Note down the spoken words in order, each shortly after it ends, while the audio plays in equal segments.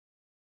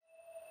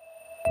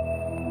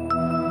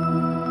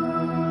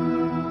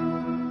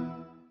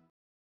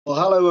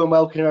Hello and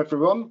welcome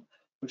everyone.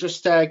 We'll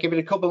just give it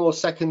a couple more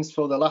seconds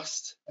for the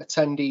last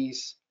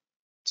attendees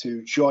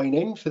to join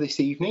in for this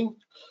evening.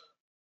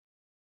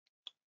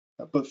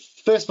 But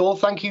first of all,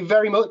 thank you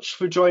very much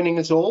for joining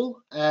us all.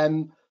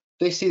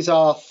 This is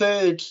our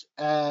third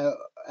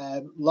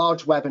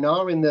large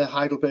webinar in the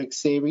Heidelberg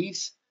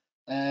series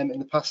in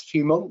the past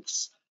few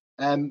months.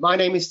 My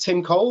name is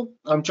Tim Cole.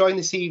 I'm joined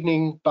this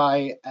evening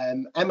by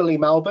Emily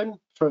Malbon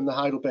from the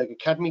Heidelberg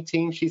Academy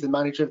team. She's the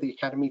manager of the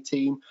Academy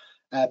team.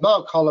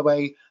 Mark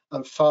Holloway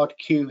and Fahd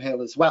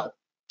Quhill as well.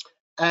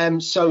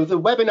 So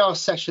the webinar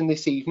session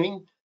this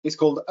evening is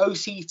called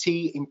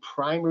OCT in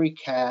Primary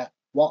Care,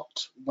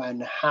 What,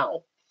 When,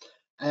 How.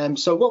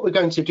 So what we're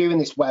going to do in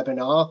this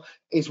webinar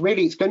is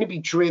really, it's going to be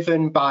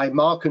driven by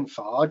Mark and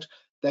Fahd.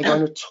 They're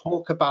going to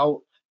talk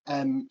about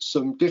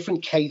some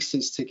different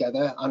cases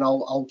together, and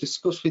I'll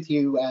discuss with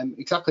you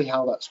exactly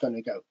how that's going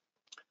to go.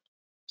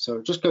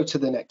 So just go to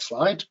the next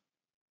slide.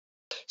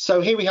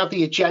 So here we have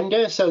the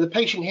agenda. So the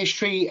patient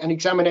history and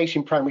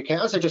examination primary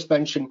care. As I just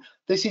mentioned,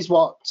 this is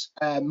what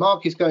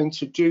Mark is going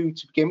to do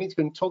to begin with. He's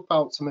going to talk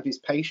about some of his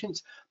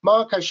patients.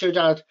 Mark, I should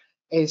add,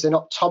 is an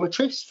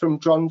optometrist from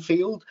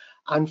Dronfield,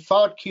 and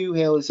Fahd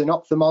Quhill is an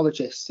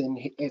ophthalmologist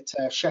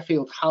at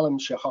Sheffield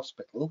Hallamshire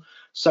Hospital.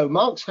 So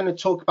Mark's going to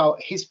talk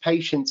about his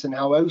patients and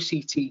how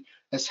OCT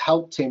has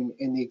helped him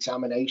in the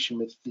examination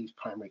with these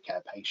primary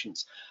care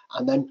patients.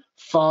 And then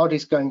Fahd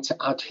is going to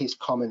add his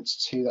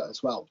comments to that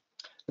as well.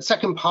 The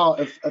second part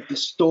of the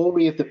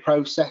story of the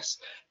process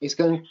is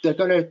they're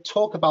going to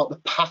talk about the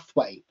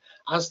pathway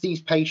as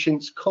these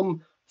patients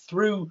come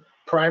through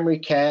primary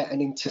care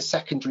and into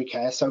secondary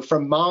care. So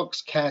from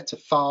Mark's care to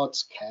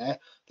Fahd's care,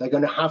 they're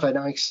going to have a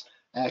nice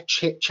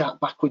chit chat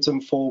backwards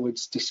and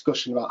forwards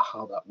discussion about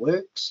how that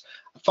works,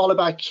 followed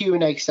by a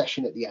Q&A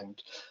session at the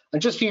end.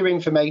 And just for your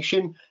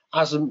information,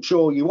 as I'm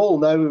sure you all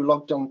know who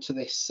logged on to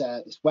this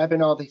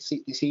webinar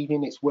this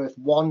evening, it's worth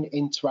 1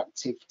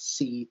 interactive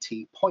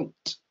CET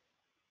point.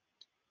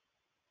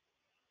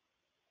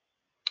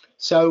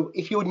 So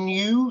if you're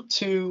new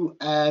to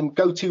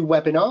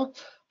GoToWebinar,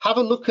 have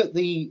a look at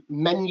the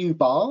menu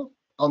bar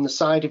on the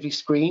side of your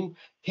screen.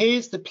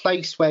 Here's the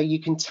place where you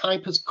can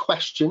type as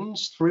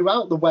questions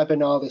throughout the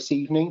webinar this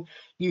evening.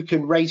 You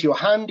can raise your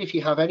hand if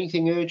you have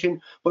anything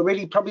urgent, but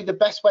really probably the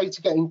best way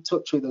to get in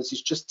touch with us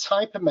is just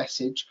type a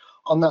message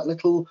on that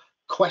little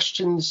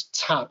questions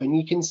tab, and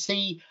you can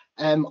see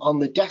on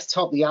the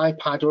desktop, the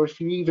iPad, or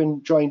if you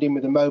even joined in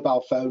with a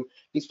mobile phone,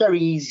 it's very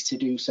easy to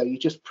do so. You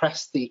just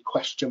press the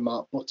question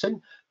mark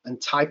button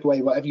and type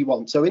away whatever you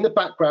want. So in the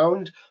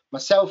background,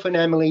 myself and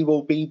Emily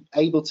will be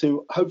able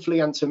to hopefully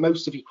answer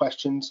most of your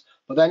questions,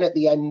 but then at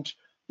the end,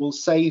 we'll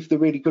save the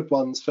really good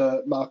ones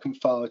for Mark and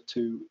Fahd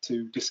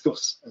to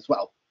discuss as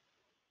well.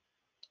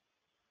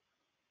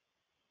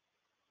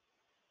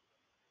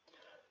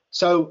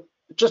 So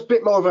just a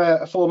bit more of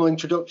a formal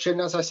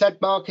introduction. As I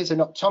said, Mark is an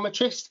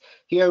optometrist.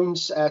 He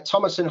owns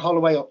Thomas and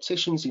Holloway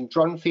Opticians in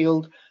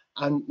Dronfield,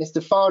 and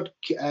Mr. Fahd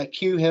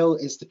Quhill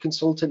is the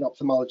consultant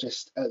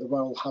ophthalmologist at the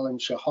Royal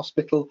Hallamshire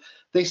Hospital.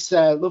 This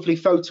lovely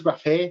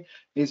photograph here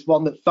is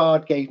one that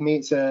Fahd gave me.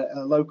 It's a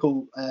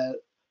local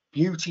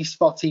beauty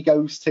spot he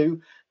goes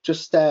to,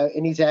 just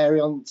in his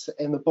area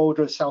in the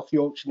border of South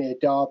Yorkshire near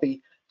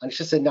Derby, and it's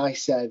just a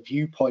nice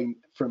viewpoint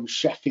from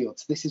Sheffield.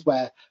 So this is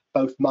where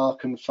both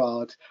Mark and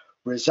Fahd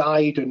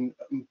reside and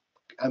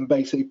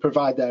basically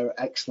provide their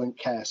excellent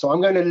care. So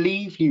I'm going to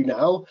leave you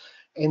now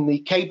in the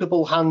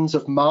capable hands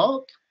of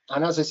Mark,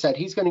 and as I said,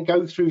 he's going to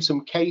go through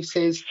some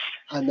cases,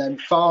 and then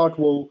Fahd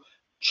will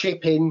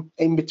chip in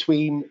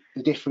between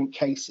the different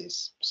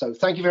cases. So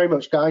thank you very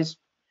much, guys.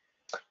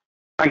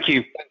 Thank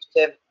you. Thanks,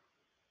 Tim.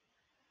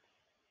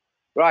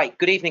 Right,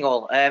 good evening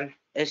all.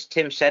 As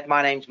Tim said,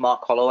 my name's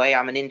Mark Holloway.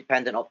 I'm an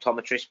independent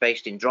optometrist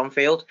based in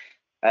Dronfield.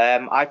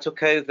 I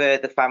took over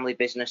the family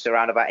business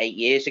around about 8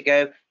 years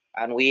ago,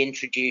 and we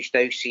introduced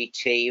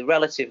OCT,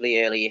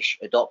 relatively early-ish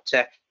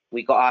adopter.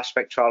 We got our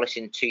spectralis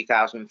in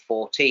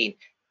 2014.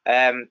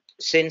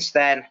 Since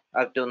then,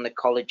 I've done the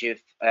College of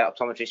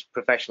Optometrist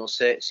Professional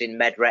Certs in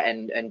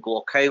MedRet and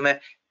glaucoma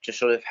to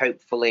sort of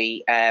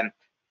hopefully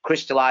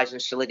crystallise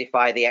and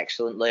solidify the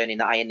excellent learning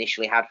that I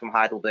initially had from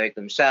Heidelberg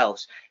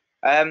themselves.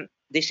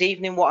 This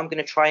evening, what I'm going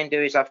to try and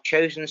do is I've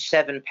chosen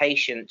 7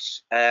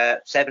 patients,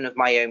 7 of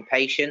my own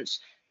patients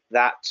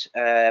that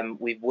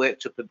we've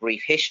worked up a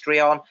brief history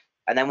on,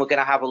 and then we're going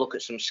to have a look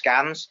at some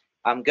scans.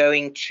 I'm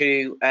going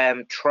to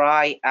I'm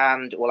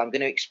going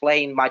to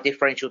explain my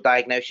differential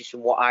diagnosis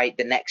and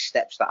the next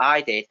steps that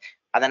I did,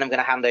 and then I'm going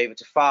to hand over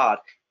to Fahd.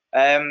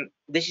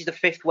 This is the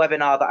 5th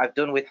webinar that I've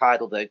done with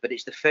Heidelberg, but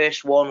it's the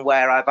first one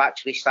where I've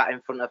actually sat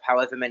in front of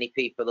however many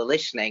people are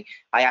listening.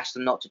 I asked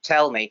them not to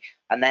tell me,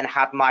 and then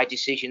had my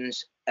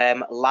decisions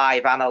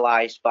live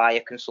analysed by a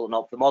consultant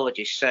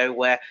ophthalmologist.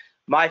 So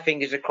my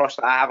fingers are crossed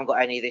that I haven't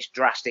got any of this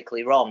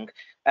drastically wrong.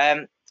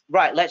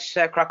 Right, let's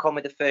crack on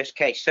with the first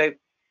case. So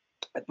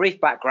a brief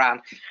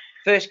background.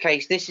 First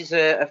case, this is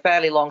a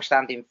fairly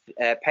long-standing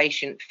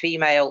patient,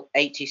 female,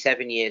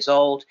 87 years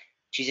old.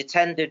 She's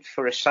attended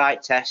for a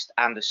sight test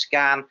and a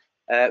scan.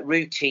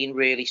 Routine,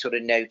 really sort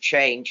of no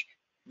change.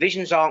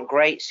 Visions aren't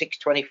great,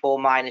 624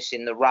 minus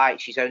in the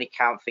right. She's only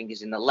count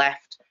fingers in the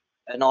left.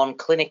 And on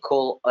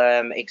clinical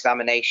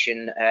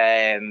examination,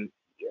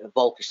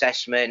 Volk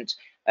assessment,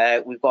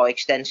 we've got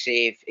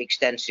extensive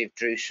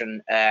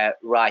drusen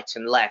right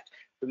and left.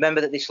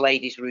 Remember that this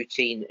lady's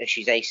routine,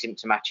 she's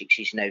asymptomatic,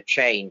 she's no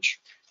change.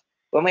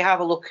 When we have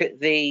a look at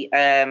the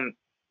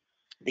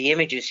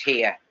images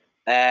here,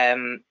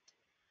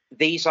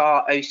 these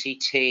are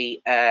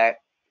OCT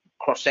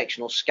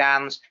cross-sectional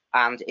scans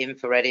and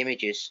infrared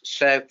images.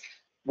 So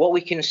what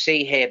we can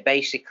see here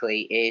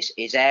basically is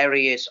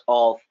areas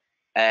of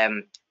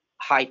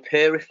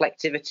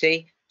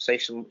hyperreflectivity, so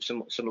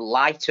some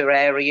lighter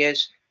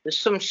areas. There's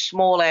some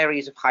small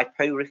areas of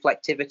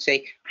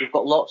hyporeflectivity. We've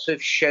got lots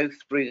of show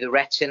through the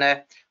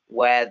retina,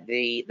 where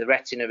the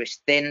retina is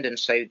thinned, and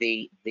so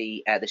the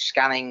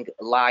scanning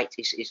light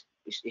is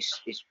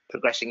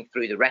progressing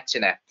through the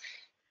retina.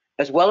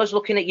 As well as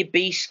looking at your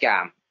B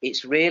scan,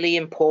 it's really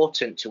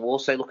important to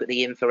also look at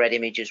the infrared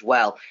image as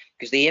well,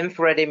 because the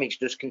infrared image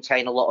does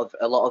contain a lot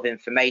of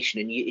information,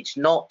 and it's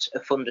not a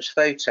fundus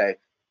photo,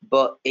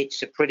 but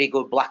it's a pretty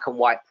good black and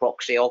white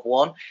proxy of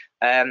one.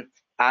 And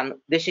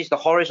this is the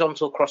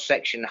horizontal cross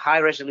section,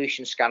 high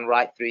resolution scan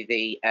right through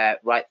the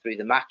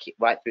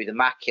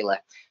macula.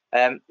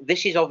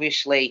 This is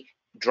obviously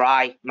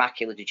dry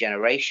macular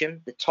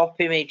degeneration. The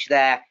top image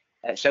there,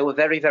 so a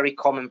very, very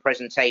common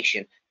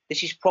presentation.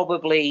 This is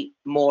probably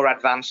more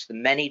advanced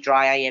than many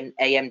dry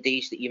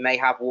AMDs that you may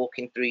have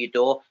walking through your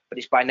door, but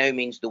it's by no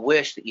means the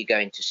worst that you're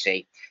going to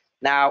see.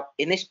 Now,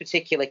 in this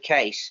particular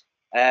case,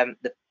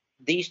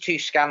 these two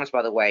scans,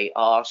 by the way,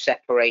 are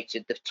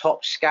separated. The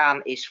top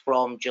scan is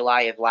from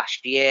July of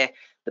last year.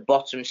 The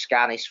bottom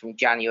scan is from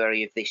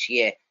January of this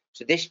year.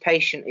 So this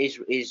patient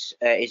is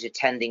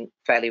attending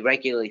fairly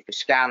regularly for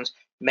scans,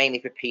 mainly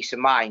for peace of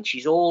mind.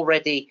 She's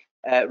already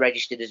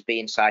registered as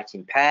being sight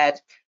impaired.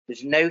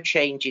 There's no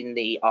change in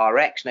the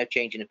RX, no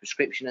change in the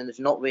prescription, and there's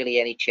not really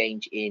any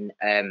change in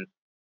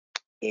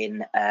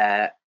the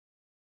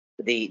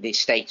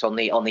state on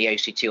the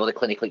OCT or the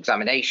clinical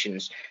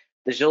examinational.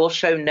 There's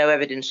also no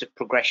evidence of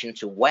progression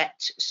to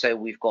wet, so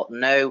we've got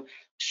no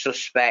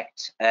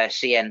suspect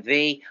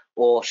CNV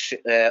or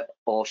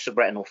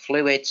subretinal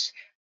fluids.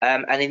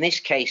 And in this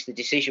case, the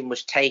decision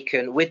was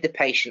taken with the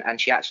patient,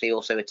 and she actually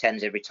also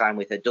attends every time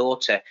with her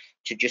daughter,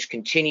 to just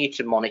continue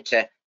to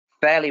monitor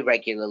fairly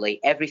regularly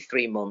every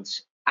 3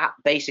 months at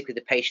basically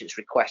the patient's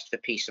request for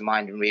peace of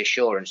mind and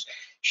reassurance.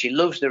 She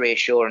loves the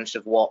reassurance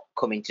of what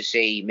coming to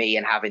see me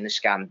and having the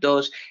scan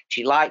does.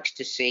 She likes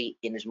to see,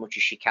 in as much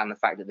as she can, the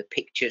fact that the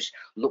pictures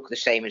look the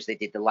same as they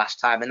did the last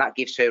time, and that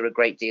gives her a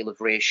great deal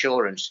of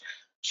reassurance.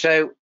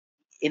 So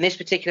in this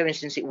particular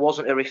instance, it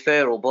wasn't a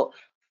referral, but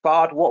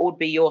Fahd, what would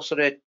be your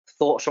sort of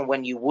thoughts on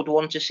when you would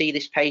want to see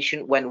this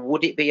patient? When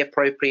would it be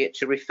appropriate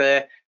to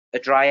refer a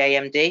dry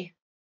AMD?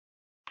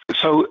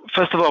 So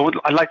first of all,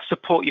 I'd like to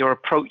support your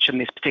approach on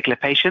this particular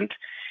patient.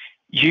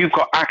 You've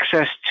got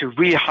access to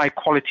really high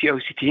quality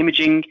OCT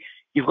imaging.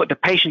 You've got the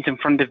patient in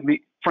front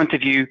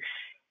of you.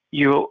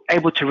 You're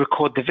able to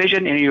record the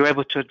vision, and you're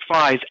able to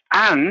advise,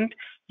 and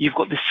you've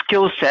got the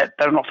skill set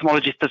that an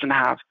ophthalmologist doesn't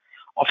have.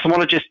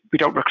 Ophthalmologists, we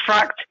don't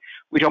refract,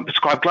 we don't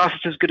prescribe glasses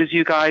as good as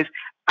you guys,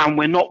 and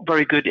we're not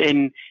very good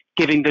in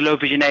giving the low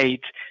vision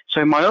aids.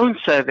 So in my own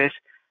service,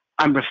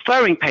 I'm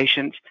referring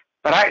patients,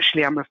 but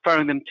actually I'm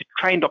referring them to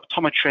trained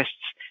optometrists,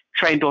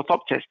 trained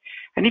orthoptists.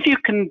 And if you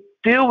can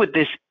deal with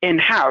this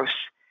in-house,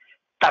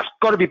 that's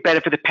got to be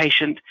better for the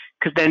patient,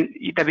 because then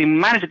they're being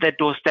managed at their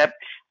doorstep,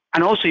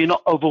 and also you're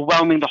not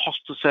overwhelming the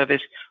hospital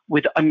service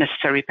with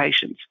unnecessary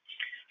patients.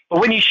 But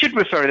when you should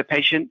refer the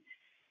patient,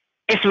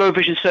 if low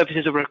vision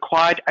services are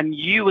required and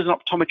you as an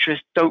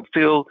optometrist don't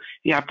feel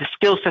you have the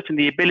skill set and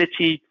the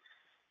ability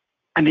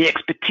and the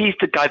expertise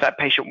to guide that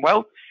patient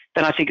well,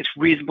 then I think it's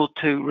reasonable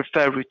to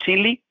refer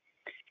routinely.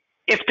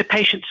 If the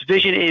patient's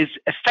vision is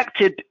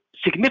affected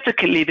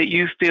significantly, that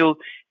you feel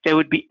they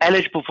would be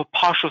eligible for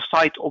partial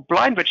sight or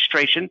blind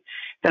registration,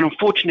 then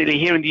unfortunately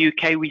here in the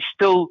UK, we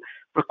still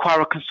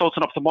require a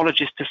consultant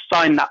ophthalmologist to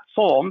sign that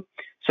form.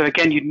 So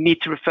again, you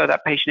need to refer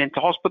that patient into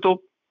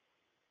hospital.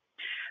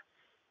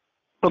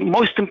 But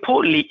most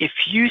importantly,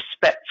 if you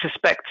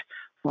suspect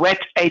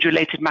wet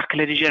age-related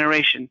macular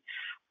degeneration,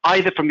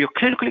 either from your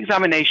clinical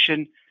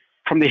examination,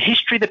 from the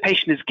history the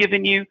patient has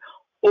given you,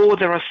 or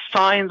there are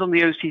signs on the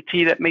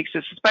OCT that makes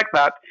us suspect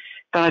that,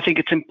 then I think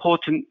it's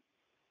important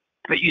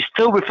that you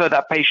still refer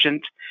that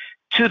patient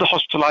to the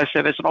hospitalized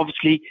service. And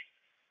obviously,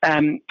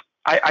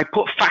 I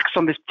put facts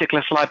on this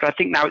particular slide, but I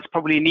think now it's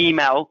probably an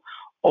email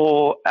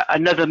or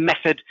another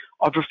method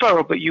of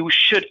referral, but you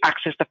should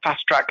access the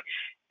fast track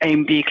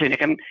AMD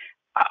clinic. And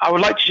I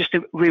would like to just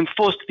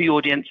reinforce to the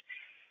audience,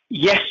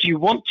 yes, you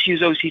want to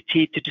use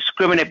OCT to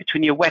discriminate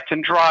between your wet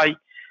and dry,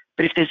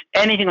 but if there's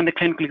anything on the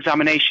clinical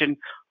examination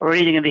or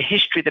anything in the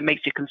history that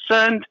makes you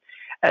concerned,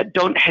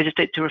 don't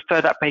hesitate to refer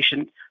that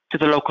patient to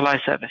the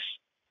localized service.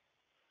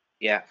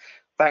 Yeah,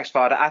 thanks,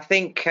 Fahd. I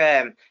think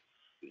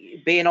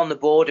being on the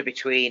border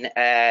between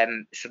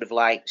sort of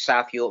like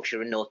South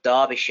Yorkshire and North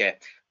Derbyshire,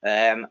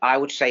 I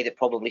would say that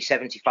probably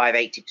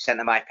 75–80%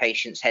 of my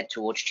patients head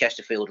towards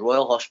Chesterfield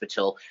Royal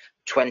Hospital.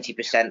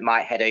 20%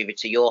 might head over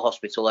to your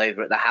hospital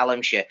over at the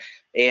Hallamshire.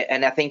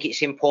 And I think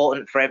it's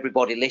important for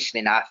everybody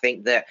listening. I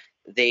think that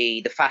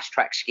the fast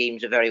track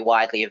schemes are very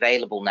widely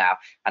available now,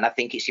 and I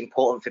think it's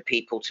important for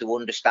people to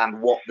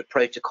understand what the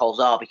protocols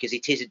are, because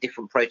it is a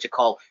different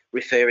protocol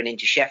referring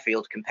into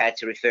Sheffield compared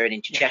to referring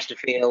into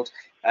Chesterfield.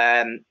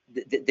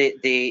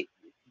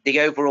 The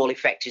overall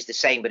effect is the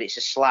same, but it's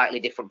a slightly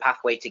different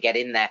pathway to get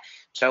in there.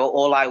 So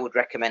all I would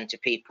recommend to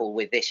people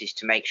with this is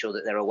to make sure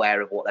that they're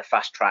aware of what their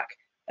fast track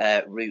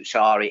routes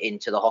are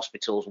into the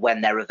hospitals when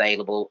they're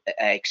available,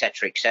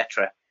 etc.,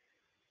 etc.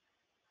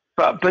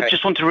 But okay.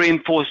 Just want to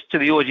reinforce to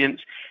the audience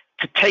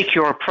to take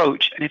your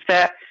approach, and if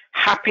they're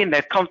happy and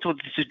they're comfortable,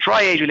 this is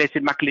dry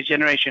age-related macular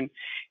degeneration,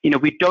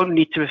 we don't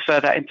need to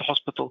refer that into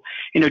hospital.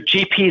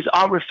 GPs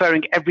aren't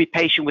referring every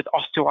patient with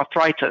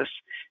osteoarthritis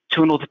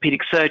to an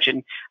orthopedic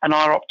surgeon, and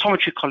our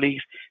optometry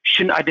colleagues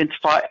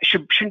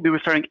shouldn't be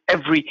referring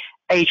every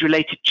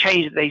age-related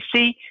change that they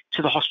see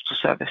to the hospital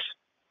service.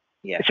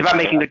 Yeah, it's about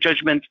making a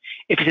judgment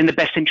if it's in the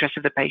best interest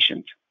of the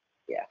patient.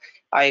 Yeah,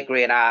 I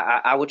agree, and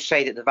I would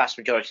say that the vast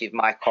majority of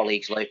my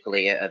colleagues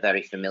locally are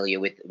very familiar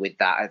with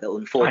that.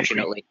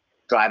 Unfortunately,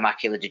 dry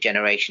macular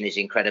degeneration is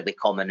incredibly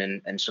common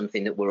and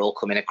something that we're all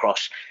coming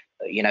across,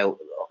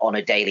 on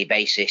a daily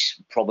basis,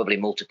 probably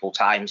multiple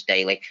times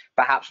daily.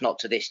 Perhaps not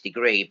to this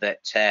degree, but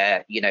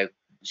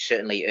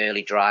certainly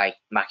early dry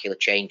macular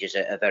changes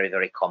are very,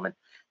 very common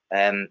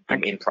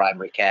in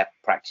primary care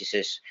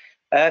practices.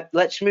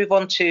 Let's move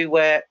on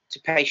to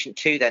patient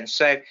 2 then.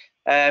 So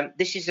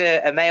this is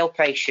a male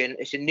patient.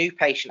 It's a new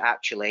patient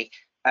actually.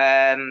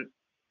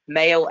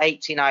 Male,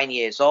 89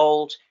 years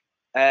old.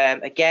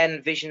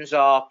 Again, visions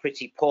are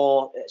pretty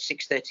poor.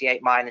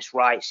 638 minus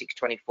right,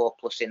 624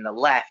 plus in the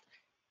left.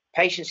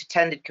 Patients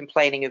attended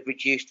complaining of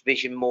reduced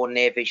vision, more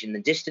near vision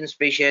than distance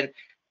vision.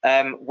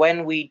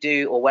 When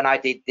I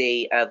did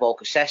the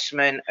Volk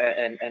assessment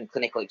and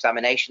clinical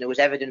examination, there was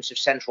evidence of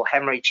central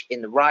hemorrhage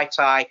in the right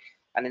eye,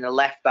 and in the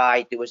left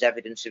eye there was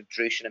evidence of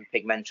drusen and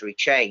pigmentary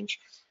change.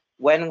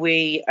 When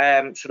we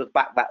sort of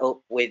back that up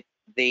with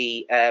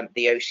the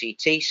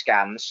OCT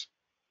scans,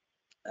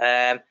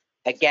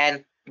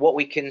 again, what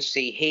we can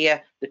see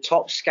here, the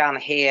top scan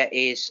here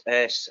is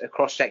a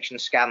cross-section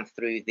scan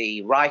through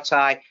the right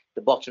eye.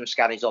 The bottom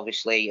scan is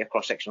obviously a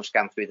cross-sectional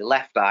scan through the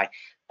left eye.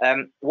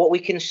 What we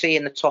can see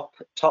in the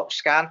top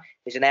scan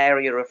is an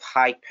area of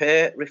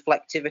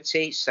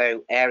hyper-reflectivity,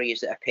 so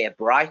areas that appear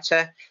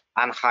brighter,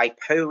 and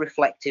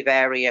hypo-reflective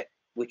area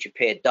which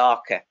appear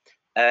darker.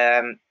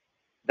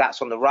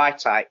 That's on the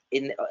right eye.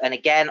 And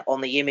again,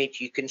 on the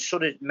image, you can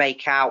sort of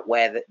make out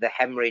where the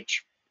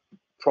hemorrhage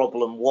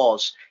problem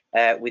was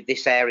with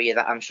this area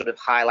that I'm sort of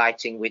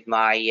highlighting with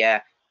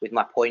my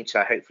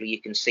pointer. Hopefully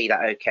you can see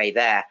that okay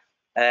there.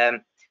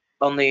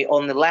 On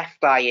the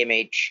left eye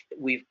image,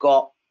 we've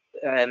got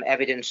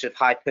evidence of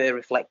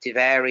hyper-reflective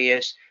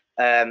areas,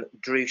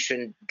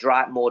 drusen,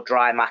 more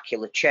dry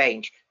macular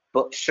change.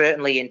 But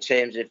certainly in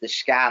terms of the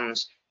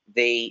scans,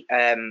 the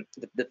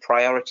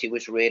priority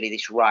was really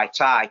this right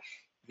eye.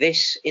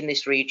 In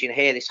this region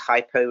here, this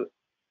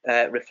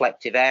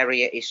hypo-reflective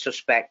area is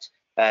suspect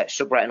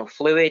subretinal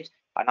fluid,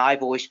 and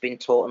I've always been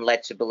taught and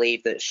led to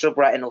believe that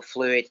subretinal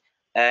fluid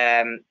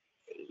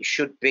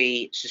should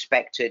be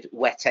suspected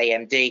wet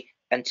AMD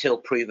until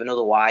proven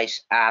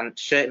otherwise. And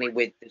certainly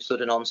with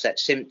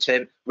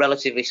the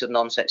relatively sudden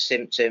onset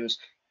symptoms,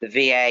 the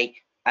VA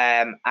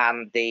and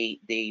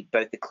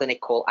both the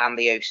clinical and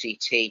the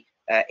OCT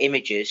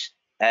images,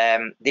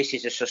 this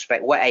is a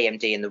suspect wet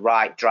AMD in the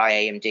right, dry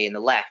AMD in the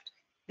left.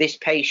 This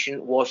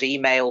patient was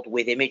emailed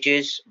with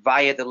images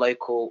via the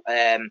local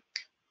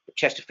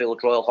Chesterfield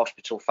Royal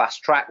Hospital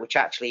fast track, which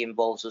actually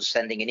involves us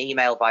sending an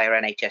email via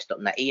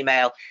nhs.net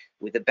email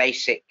with a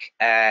basic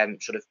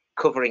sort of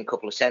covering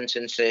couple of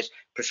sentences,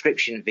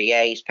 prescription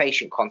VAs,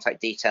 patient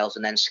contact details,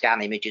 and then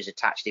scan images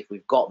attached if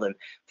we've got them,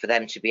 for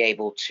them to be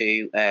able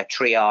to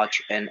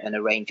triage and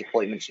arrange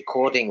appointments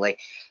accordingly.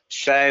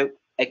 So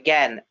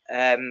again,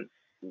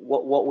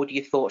 what would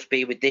your thoughts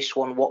be with this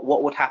one?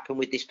 What would happen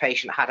with this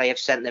patient had I have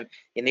sent them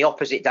in the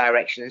opposite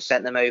direction and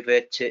sent them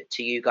over to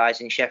you guys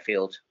in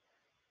Sheffield?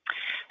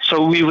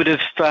 So we would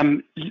have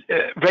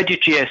read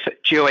your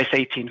GOS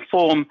 18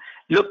 form,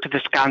 looked at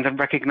the scans and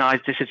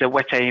recognized this is a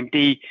wet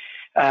AMD.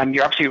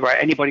 You're absolutely right.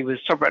 Anybody with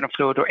subretinal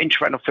fluid or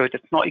intraretinal fluid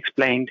that's not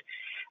explained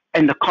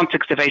in the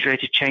context of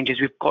age-related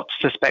changes, we've got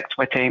to suspect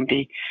wet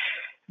AMD.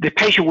 The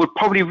patient would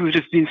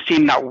have been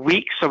seen that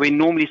week. So we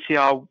normally see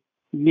our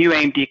new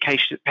AMD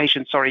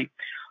patient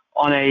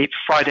on a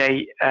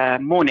Friday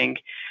morning,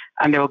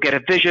 and they'll get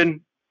a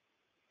vision,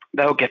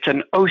 they'll get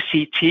an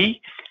OCT,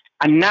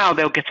 and now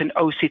they'll get an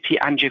OCT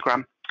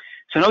angiogram.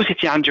 So an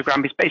OCT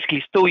angiogram is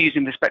basically still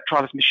using the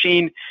spectralis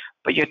machine,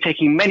 but you're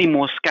taking many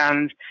more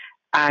scans,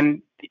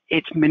 and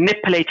it's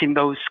manipulating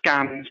those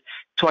scans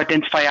to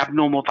identify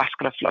abnormal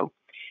vascular flow.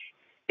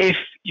 If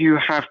you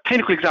have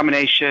clinical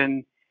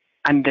examination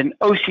and an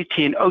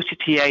OCT and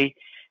OCTA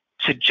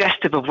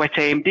suggestive of wet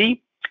AMD,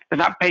 then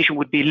that patient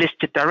would be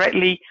listed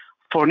directly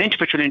for an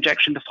intravitreal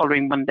injection the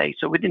following Monday.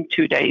 So within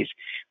 2 days,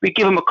 we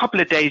give them a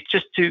couple of days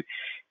just to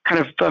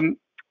kind of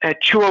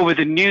chew over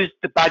the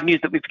bad news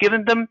that we've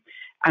given them,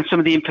 and some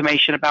of the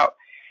information about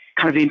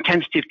kind of the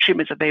intensity of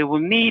treatments that they will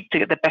need to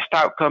get the best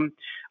outcome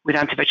with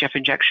anti-VEGF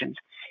injections.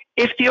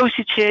 If the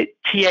OCT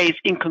is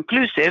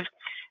inconclusive,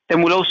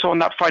 then we'll also on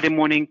that Friday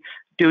morning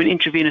do an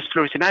intravenous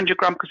fluorescein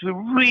angiogram, because we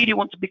really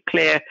want to be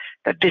clear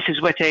that this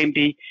is wet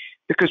AMD,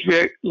 because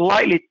we're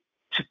likely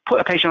to put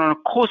a patient on a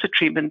course of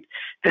treatment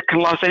that can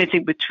last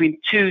anything between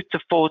 2 to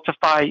 4 to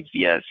 5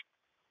 years.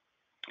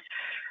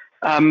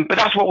 But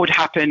that's what would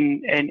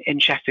happen in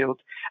Sheffield.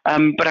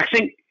 But I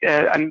think,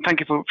 and thank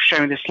you for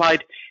sharing this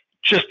slide,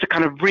 just to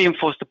kind of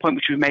reinforce the point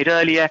which we made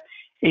earlier,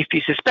 if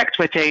you suspect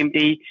wet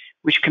AMD,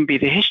 which can be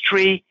the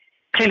history,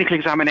 clinical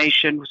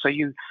examination, so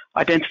you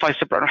identify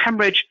subretinal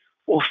hemorrhage,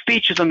 or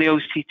features on the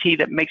OCT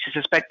that makes you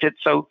suspected,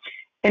 so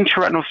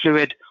intraretinal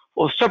fluid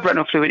or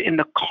subretinal fluid in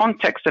the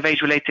context of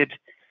age-related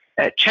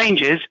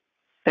changes,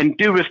 then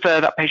do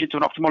refer that patient to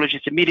an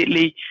ophthalmologist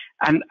immediately.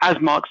 And as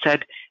Mark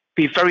said,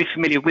 be very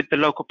familiar with the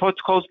local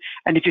protocols.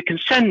 And if you can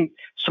send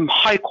some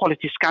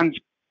high-quality scans,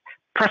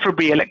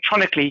 preferably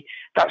electronically,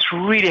 that's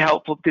really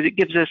helpful, because it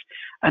gives us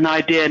an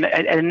idea and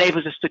it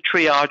enables us to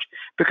triage,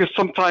 because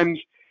sometimes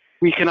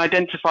we can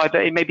identify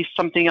that it may be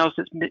something else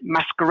that's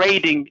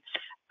masquerading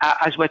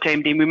as wet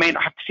AMD, and we may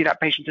not have to see that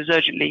patient as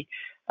urgently.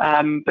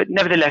 But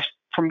nevertheless,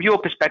 from your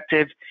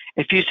perspective,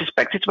 if you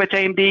suspect it's wet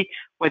AMD,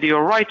 whether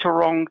you're right or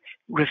wrong,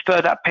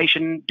 refer that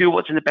patient, do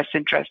what's in the best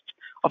interest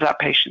of that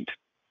patient.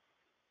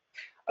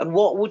 And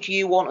what would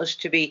you want us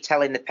to be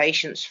telling the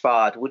patients,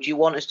 Fahd? Would you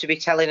want us to be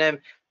telling them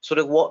sort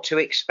of what to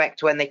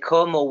expect when they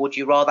come, or would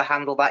you rather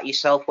handle that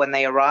yourself when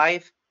they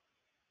arrive?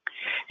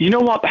 You know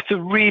what? That's a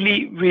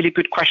really, really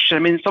good question.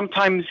 I mean,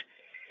 sometimes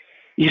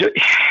you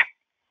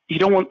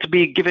don't want to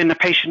be giving a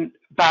patient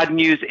bad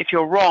news if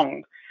you're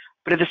wrong.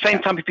 But at the same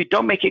time, if you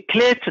don't make it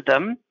clear to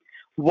them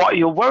what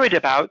you're worried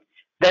about,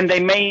 then they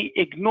may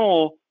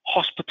ignore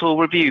hospital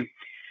review.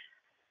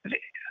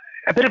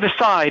 A bit of a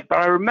side, but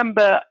I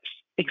remember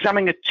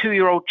examining a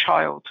 2-year-old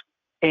child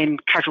in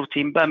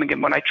casualty in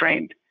Birmingham when I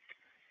trained,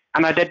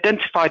 and I'd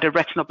identified a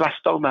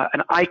retinoblastoma,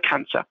 an eye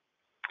cancer,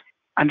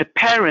 and the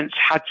parents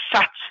had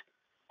sat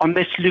on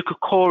this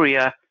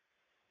leukocoria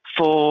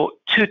for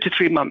 2 to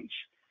 3 months.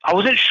 I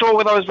wasn't sure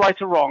whether I was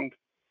right or wrong.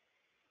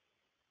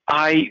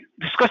 I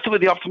discussed it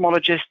with the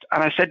ophthalmologist,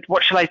 and I said,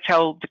 what shall I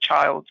tell the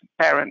child's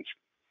parents?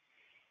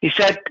 He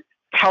said,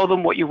 tell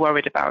them what you're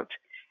worried about.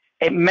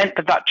 It meant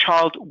that that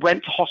child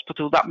went to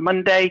hospital that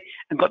Monday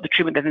and got the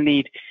treatment that they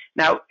need.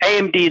 Now,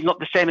 AMD is not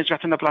the same as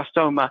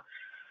retinoblastoma.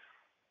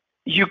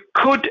 You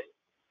could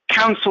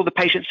counsel the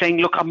patient saying,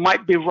 look, I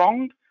might be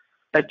wrong,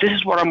 that this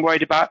is what I'm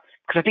worried about,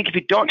 because I think if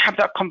you don't have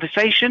that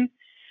conversation,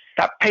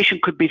 that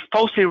patient could be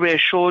falsely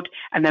reassured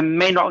and then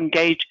may not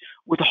engage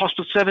with the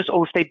hospital service,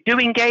 or if they do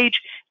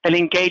engage, they'll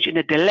engage in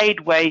a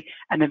delayed way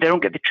and then they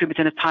don't get the treatment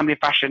in a timely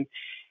fashion.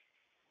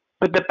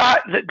 But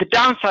the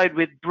downside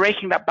with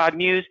breaking that bad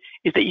news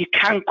is that you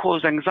can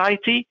cause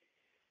anxiety,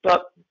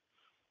 but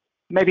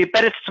maybe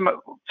better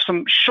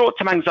some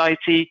short-term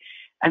anxiety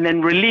and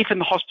then relief in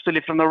the hospital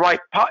if on the right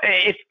part,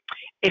 if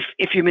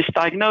you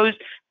misdiagnose,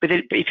 but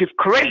if you've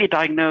correctly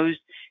diagnosed,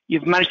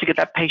 you've managed to get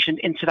that patient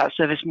into that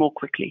service more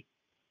quickly.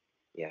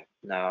 Yeah,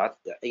 no,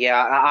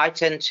 I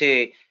tend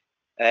to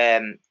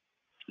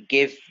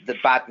give the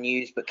bad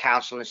news, but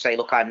counsel and say,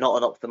 look, I'm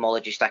not an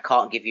ophthalmologist. I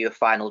can't give you a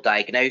final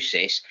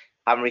diagnosis.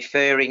 I'm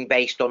referring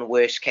based on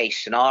worst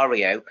case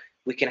scenario.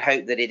 We can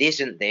hope that it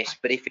isn't this,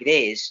 but if it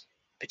is,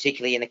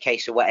 particularly in the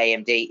case of wet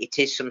AMD, it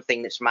is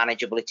something that's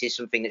manageable. It is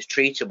something that's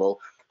treatable,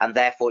 and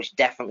therefore it's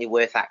definitely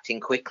worth acting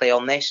quickly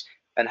on this.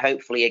 And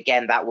hopefully,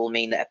 again, that will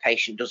mean that a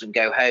patient doesn't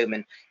go home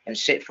and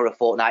sit for a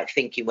fortnight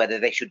thinking whether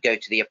they should go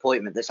to the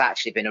appointment that's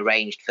actually been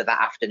arranged for that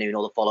afternoon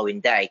or the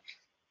following day.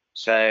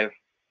 So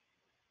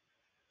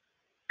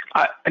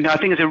I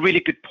think it's a really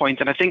good point.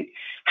 And I think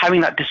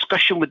having that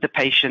discussion with the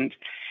patient,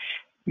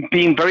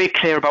 being very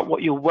clear about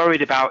what you're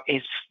worried about,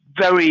 is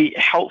very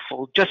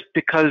helpful, just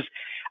because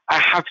I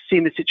have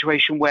seen the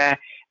situation where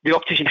the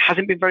optician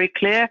hasn't been very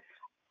clear.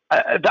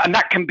 And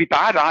that can be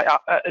bad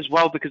as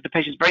well, because the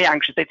patient's very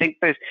anxious. They think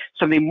there's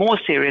something more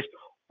serious,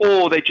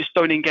 or they just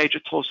don't engage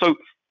at all. So,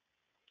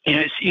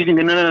 it's using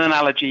an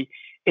analogy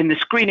in the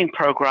screening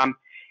program.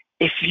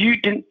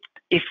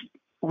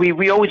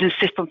 We always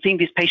insist on seeing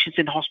these patients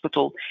in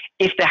hospital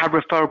if they have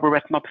referable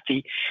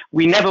retinopathy.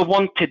 We never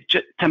wanted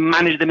to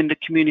manage them in the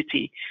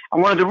community.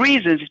 And one of the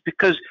reasons is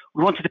because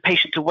we wanted the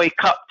patient to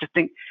wake up to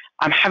think,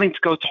 I'm having to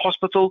go to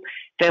hospital,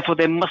 therefore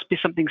there must be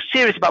something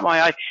serious about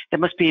my eye. There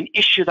must be an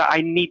issue that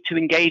I need to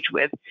engage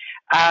with.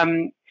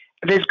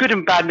 There's good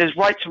and bad, and there's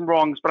rights and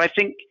wrongs, but I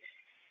think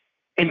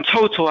in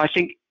total, I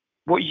think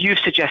what you've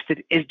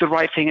suggested is the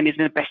right thing and is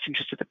in the best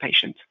interest of the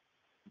patient.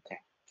 Okay,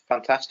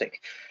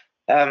 fantastic.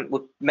 We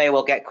may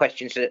well get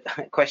questions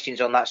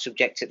on that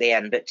subject at the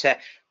end, but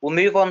we'll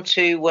move on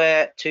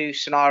to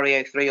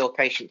scenario 3 or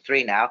patient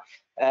 3 now.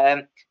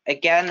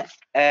 Again,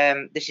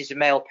 this is a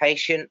male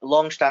patient,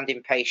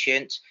 long-standing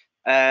patient,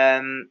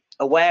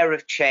 aware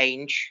of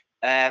change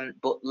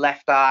but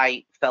left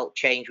eye felt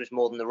change was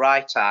more than the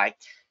right eye.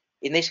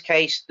 In this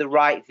case, the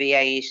right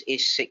VA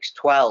is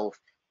 612.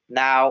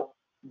 Now,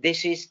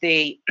 this is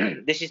the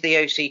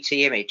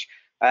OCT image.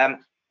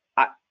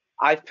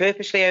 I've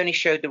purposely only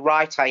showed the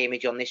right eye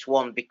image on this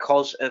one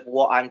because of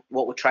what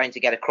we're trying to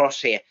get across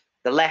here.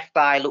 The left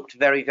eye looked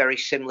very, very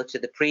similar to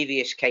the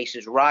previous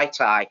case's right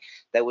eye.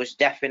 There was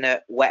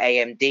definite wet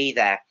AMD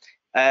there.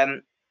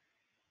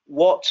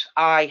 What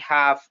I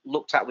have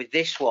looked at with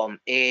this one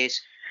is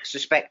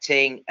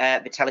suspecting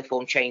the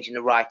vitelliform change in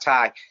the right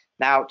eye.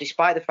 Now,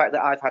 despite the fact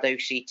that I've had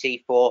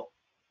OCT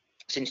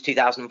since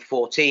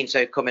 2014,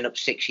 so coming up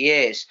 6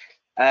 years,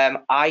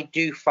 I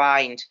do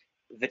find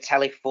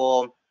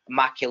vitelliform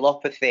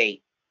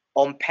maculopathy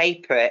on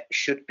paper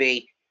should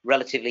be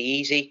relatively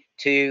easy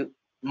to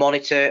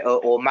monitor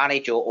or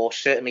manage or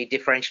certainly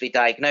differentially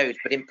diagnose,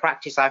 but in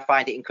practice I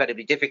find it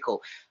incredibly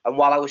difficult. And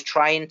while I was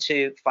trying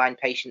to find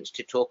patients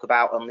to talk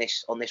about on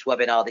this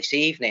webinar this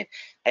evening,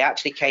 I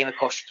actually came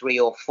across 3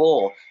 or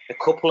 4, a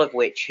couple of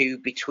which who,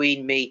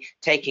 between me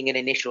taking an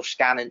initial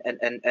scan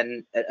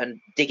and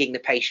digging the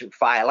patient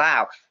file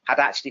out, had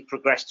actually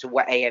progressed to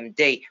wet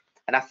AMD.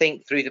 And I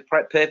think through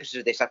the purposes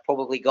of this, I've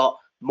probably got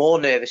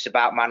more nervous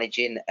about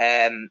managing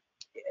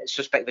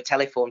suspect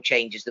vitelliform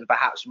changes than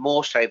perhaps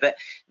more so. But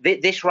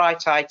this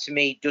right eye to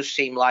me does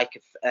seem like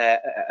a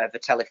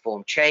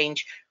vitelliform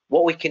change.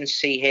 What we can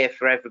see here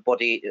for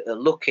everybody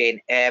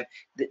looking,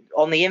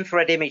 on the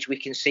infrared image, we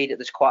can see that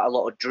there's quite a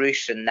lot of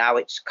drusen. Now,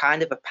 it's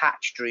kind of a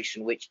patch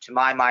drusen, which to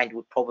my mind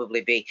would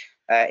probably be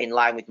in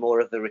line with more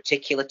of the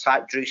reticular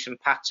type drusen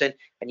pattern.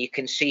 And you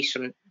can see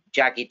some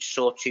jagged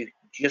sawtooth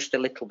just a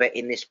little bit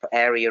in this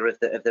area of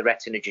the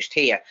retina just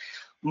here.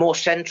 More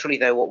centrally,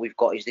 though, what we've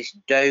got is this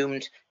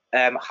domed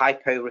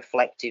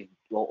hyporeflective,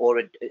 or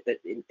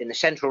in the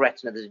central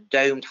retina, there's a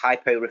domed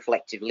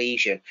hyporeflective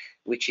lesion,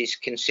 which is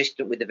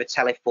consistent with the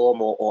vitelliform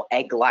or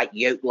egg-like,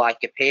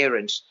 yolk-like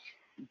appearance.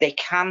 They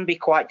can be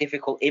quite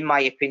difficult, in my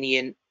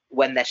opinion,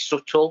 when they're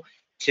subtle,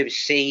 to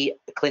see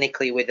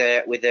clinically with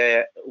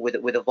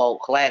a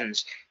Volk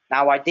lens.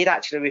 Now, I did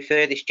actually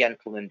refer this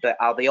gentleman, but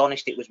I'll be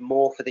honest, it was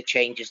more for the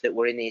changes that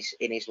were in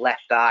his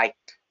left eye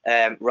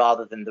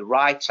rather than the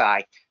right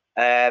eye.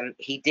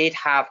 He did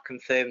have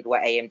confirmed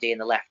wet AMD in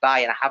the left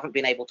eye, and I haven't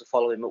been able to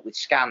follow him up with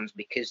scans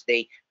because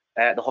the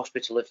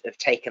hospital have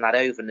taken that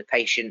over, and the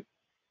patient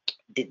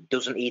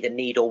doesn't either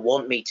need or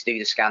want me to do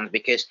the scans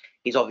because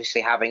he's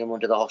obviously having them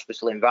under the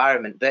hospital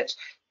environment. But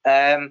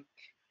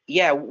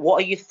yeah,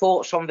 what are your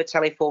thoughts on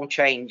vitelliform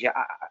change?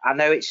 I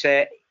know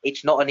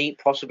it's not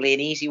possibly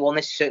an easy one.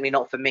 This is certainly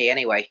not for me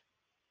anyway.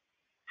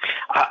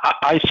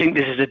 I think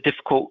this is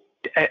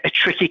a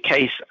tricky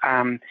case,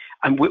 and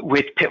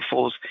with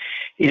pitfalls.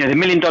 You know, the $1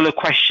 million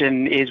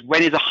question is,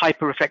 when is a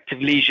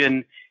hyperreflective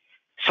lesion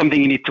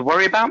something you need to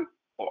worry about,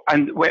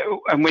 and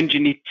when do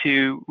you need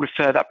to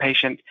refer that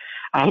patient?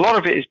 And a lot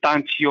of it is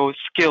down to your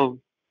skill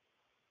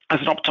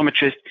as an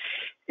optometrist.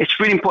 It's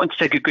really important to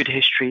take a good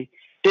history.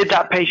 Did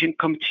that patient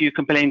come to you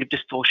complaining of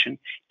distortion?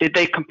 Did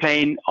they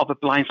complain of a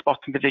blind spot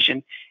in the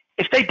vision?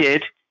 If they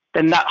did,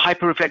 then that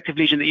hyperreflective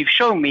lesion that you've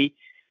shown me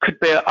could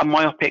be a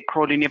myopic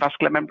choroidal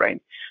neovascular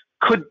membrane,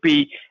 could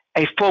be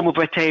a form of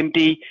wet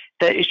AMD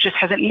that it just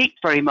hasn't leaked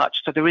very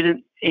much, so there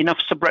isn't enough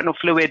subretinal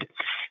fluid.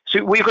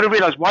 So what you've got to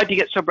realize, why do you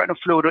get subretinal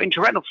fluid or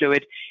intraretinal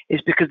fluid,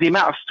 is because the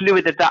amount of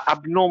fluid of that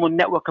abnormal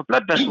network of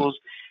blood vessels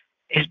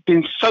has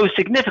been so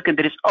significant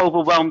that it's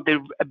overwhelmed the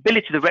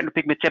ability of the retinal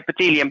pigment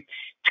epithelium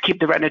to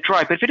keep the retina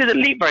dry. But if it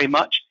doesn't leak very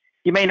much,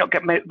 you may not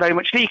get very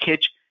much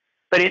leakage,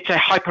 but it's a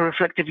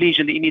hyperreflective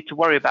lesion that you need to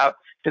worry about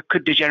that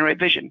could degenerate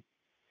vision.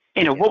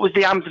 You know, what was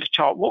the Amsler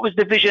chart? What was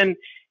the vision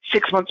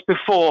 6 months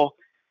before?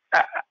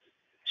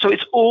 So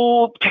it's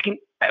all taking.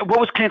 What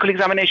was clinical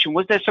examination?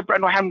 Was there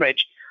subretinal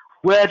hemorrhage?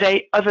 Were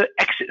there other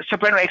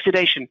subretinal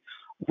exudation?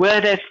 Were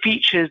there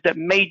features that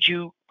made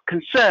you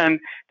concerned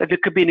that there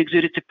could be an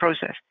exudative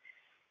process?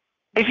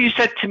 If you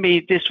said to me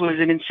this was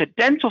an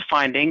incidental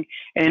finding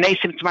in an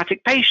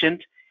asymptomatic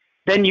patient,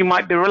 then you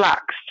might be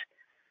relaxed.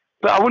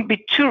 But I wouldn't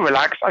be too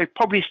relaxed. I'd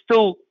probably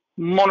still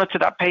monitor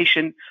that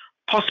patient,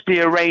 possibly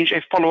arrange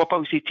a follow-up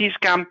OCT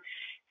scan,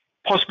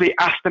 possibly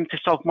ask them to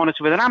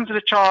self-monitor with an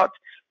Amsler chart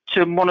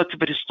to monitor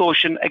the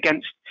distortion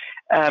against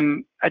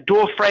a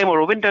door frame or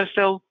a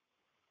windowsill.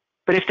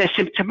 But if they're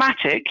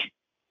symptomatic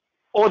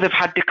or they've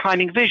had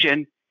declining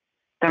vision,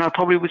 then I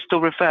probably would still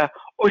refer.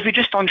 Or if you're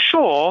just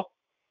unsure,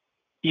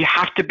 you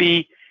have to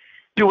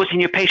do what's in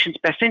your patient's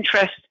best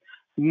interest,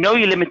 know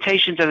your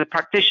limitations as a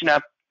practitioner,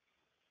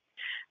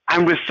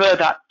 and refer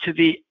that to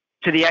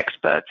the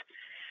expert.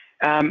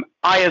 I,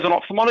 as an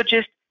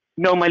ophthalmologist,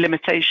 know my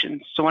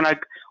limitations. So when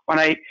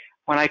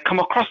I come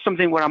across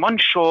something where I'm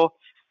unsure,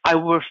 I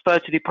will refer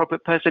to the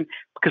appropriate person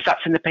because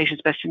that's in the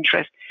patient's best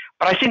interest.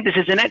 But I think this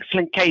is an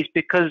excellent case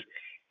because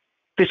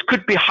this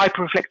could be a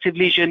hyperreflective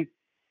lesion,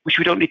 which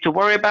we don't need to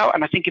worry about.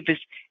 And I think if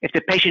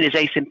the patient is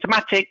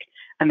asymptomatic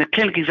and the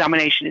clinical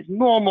examination is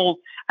normal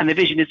and the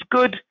vision is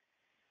good,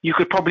 you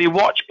could probably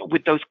watch, but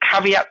with those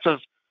caveats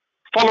of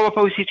follow-up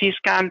OCT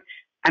scan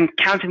and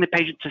counting the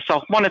patient to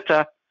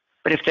self-monitor,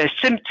 But if there's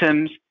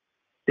symptoms,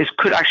 this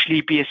could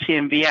actually be a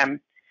CMVM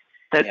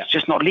that's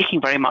just not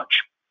leaking very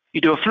much.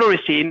 You do a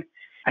fluorescein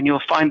and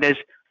you'll find there's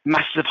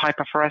masses of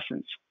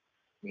hyperfluorescence.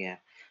 Yeah.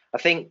 I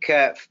think,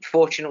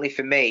 fortunately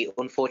for me,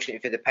 unfortunately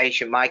for the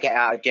patient, my get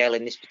out of jail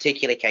in this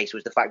particular case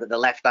was the fact that the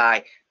left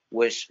eye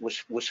was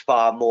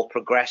far more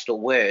progressed or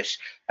worse,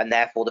 and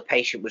therefore the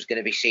patient was going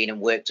to be seen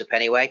and worked up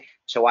anyway.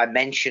 So I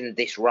mentioned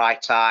this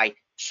right eye,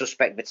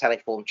 suspect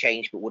vitelliform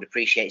change, but would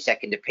appreciate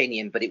second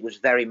opinion. But it was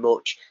very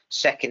much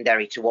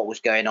secondary to what was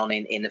going on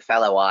in the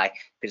fellow eye,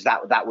 because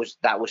that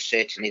was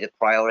certainly the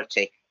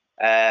priority.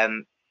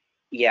 I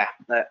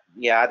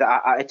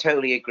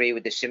totally agree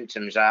with the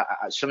symptoms.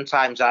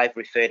 Sometimes I've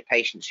referred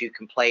patients who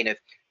complain of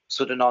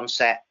sudden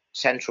onset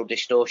central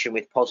distortion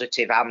with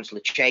positive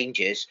Amsler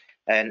changes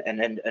and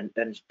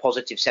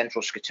positive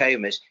central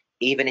scotomas,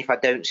 even if I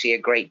don't see a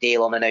great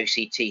deal on an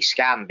OCT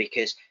scan,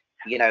 because,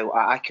 you know,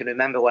 I can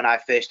remember when I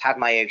first had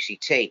my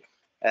OCT,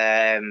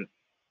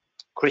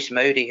 Chris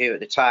Modi, who at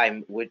the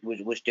time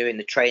was doing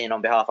the training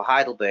on behalf of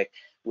Heidelberg,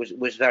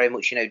 was very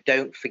much, you know,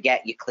 don't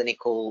forget your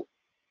clinical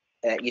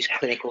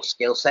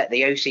skill set.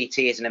 The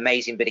OCT is an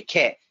amazing bit of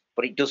kit,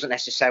 but it doesn't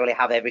necessarily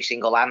have every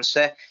single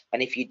answer.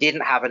 And if you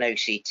didn't have an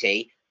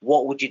OCT,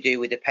 what would you do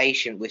with a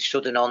patient with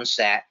sudden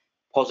onset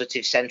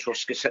positive central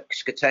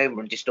scotoma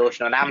and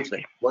distortion on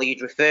Amsler? Well,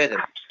 you'd refer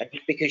them. And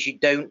just because you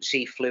don't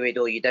see fluid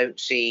or you don't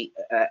see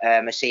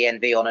a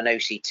CNV on an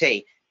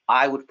OCT,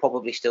 I would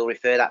probably still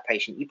refer that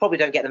patient. You probably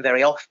don't get them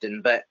very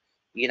often, but,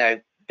 you know,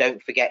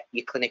 don't forget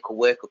your clinical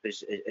workup,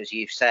 as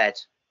you've said.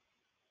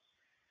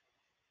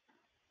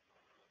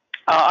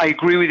 I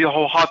agree with you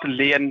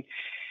wholeheartedly, and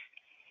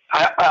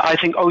I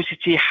think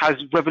OCT has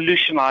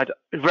revolutionized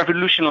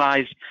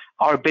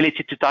our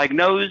ability to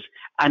diagnose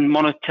and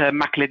monitor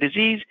macular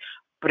disease.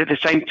 But at the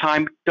same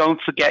time,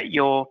 don't forget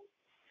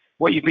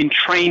what you've been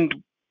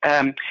trained,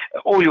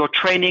 all your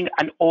training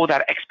and all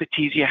that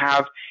expertise you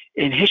have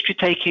in history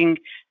taking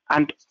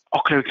and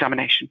ocular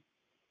examination.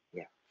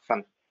 Yeah,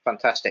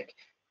 fantastic.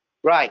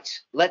 Right,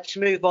 let's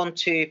move on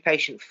to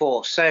patient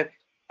 4. So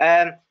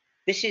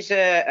this is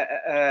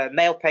a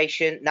male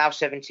patient, now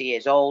 70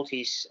 years old.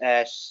 He's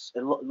a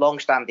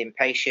long-standing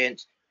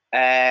patient.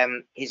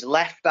 His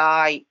left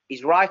eye,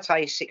 his right eye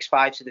is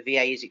 6.5, so the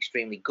VA is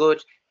extremely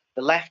good.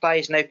 The left eye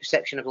has no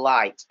perception of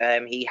light.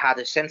 He had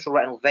a central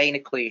retinal vein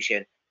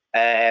occlusion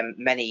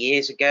many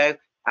years ago,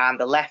 and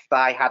the left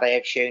eye, had I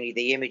have shown you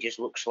the images,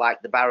 looks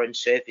like the barren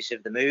surface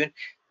of the moon.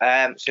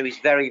 So he's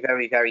very,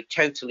 very, very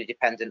totally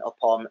dependent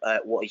upon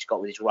what he's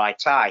got with his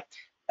right eye.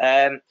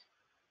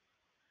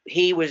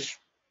 He was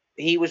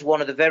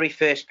one of the very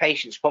first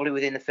patients, probably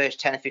within the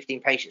first 10 or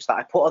 15 patients that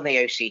I put on the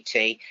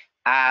OCT,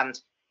 and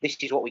this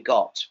is what we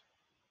got.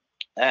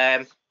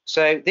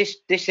 So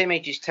this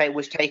image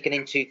was taken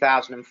in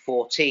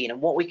 2014,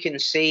 and what we can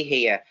see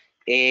here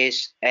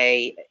is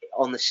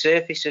on the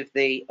surface of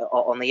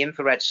on the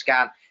infrared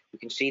scan, we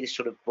can see this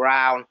sort of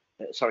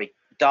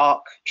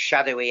dark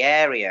shadowy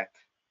area.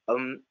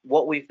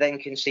 What we then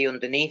can see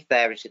underneath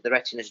there is that the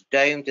retina's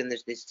domed, and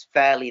there's this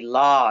fairly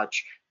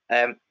large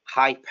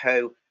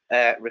hypo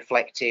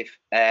reflective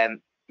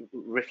dome.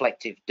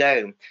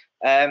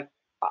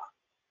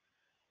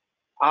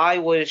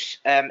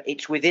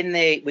 It's within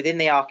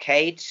the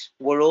arcades.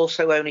 We're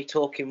also only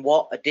talking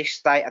a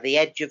disc at the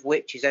edge of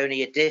which is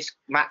only a disc,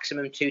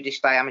 maximum 2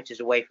 disc diameters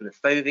away from the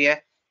fovea.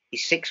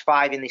 He's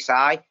 6.5 in this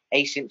eye,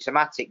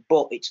 asymptomatic,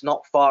 but it's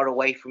not far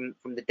away from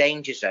the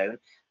danger zone,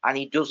 and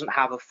he doesn't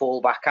have a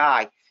fallback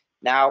eye.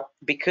 Now,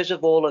 because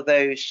of all of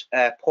those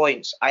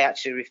points, I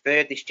actually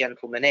referred this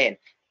gentleman in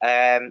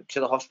to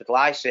the hospital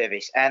eye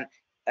service, and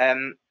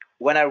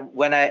when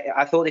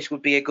I thought this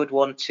would be a good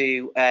one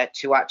to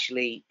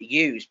actually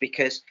use,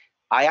 because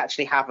I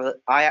actually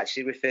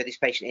refer this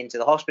patient into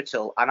the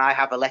hospital, and I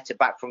have a letter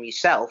back from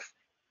yourself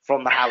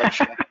from the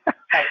Hallamshire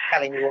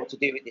telling me what to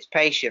do with this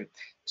patient.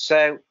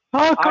 So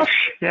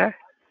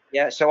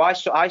so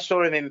I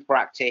saw him in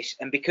practice,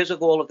 and because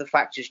of all of the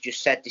factors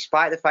just said,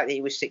 despite the fact that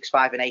he was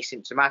 6.5 and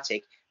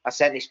asymptomatic, I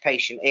sent this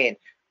patient in,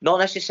 not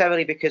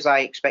necessarily because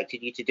I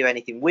expected you to do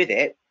anything with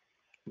it,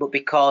 but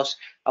because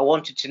I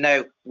wanted to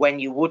know when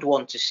you would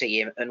want to see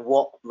him and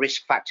what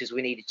risk factors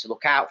we needed to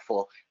look out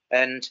for.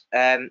 And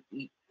I've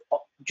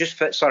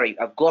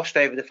glossed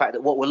over the fact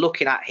that what we're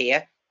looking at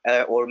here,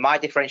 or my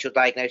differential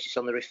diagnosis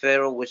on the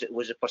referral,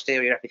 was a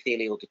posterior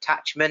epithelial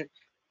detachment,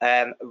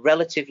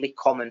 relatively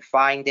common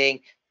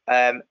finding,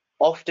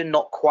 often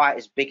not quite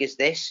as big as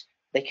this.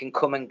 They can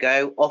come and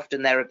go.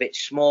 Often they're a bit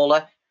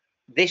smaller.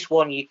 This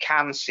one, you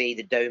can see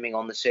the doming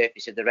on the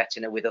surface of the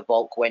retina with a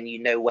Volk when you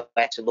know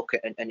where to look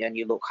at and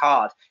you look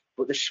hard.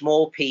 But the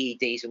small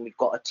PEDs, and we've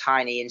got a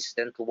tiny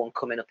incidental one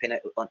coming up in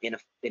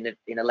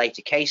a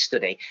later case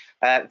study,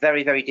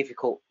 very, very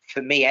difficult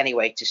for me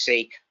anyway to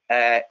see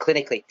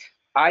clinically.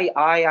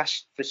 I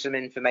asked for some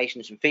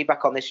information, some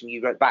feedback on this, and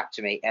you wrote back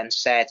to me and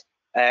said,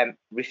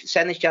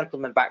 send this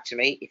gentleman back to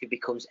me if he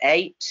becomes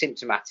A,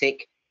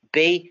 symptomatic,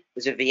 B,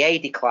 there's a VA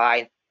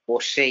decline, or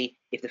C,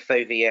 if the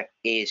fovea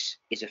is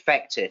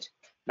affected.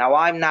 Now,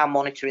 I'm now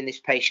monitoring this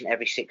patient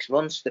every 6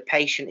 months. The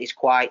patient is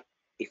quite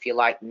if you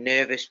like,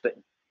 nervous, but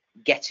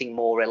getting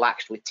more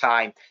relaxed with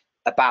time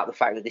about the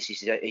fact that this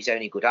is his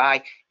only good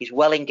eye. He's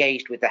well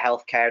engaged with the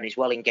healthcare and he's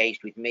well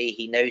engaged with me.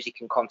 He knows he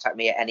can contact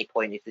me at any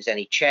point if there's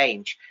any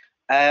change.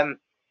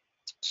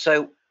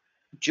 So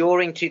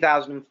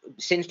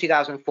since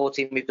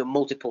 2014, we've done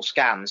multiple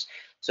scans.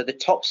 So the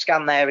top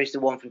scan there is the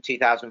one from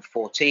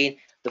 2014.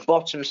 The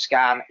bottom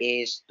scan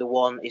is the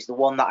one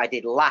that I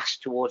did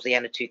last towards the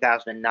end of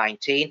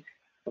 2019.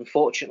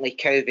 Unfortunately,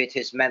 COVID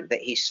has meant that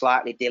he's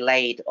slightly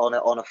delayed on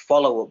a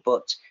follow-up,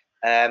 but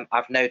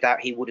I've no doubt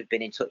he would have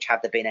been in touch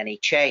had there been any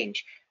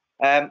change.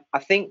 I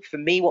think for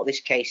me, what this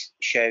case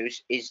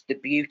shows is the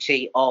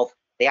beauty of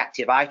the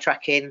active eye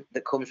tracking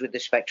that comes with the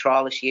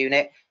Spectralis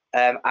unit,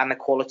 and the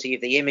quality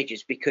of the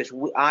images, because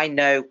I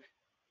know,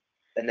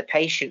 and the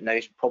patient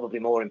knows probably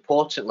more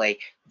importantly,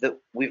 that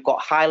we've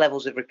got high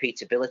levels of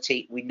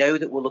repeatability. We know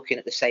that we're looking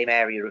at the same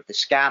area of the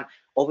scan.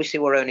 Obviously,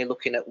 we're only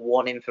looking at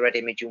one infrared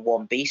image and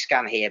one B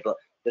scan here, but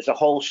there's a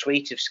whole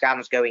suite of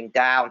scans going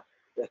down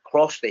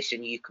across this,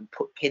 and you can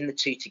pin the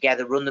two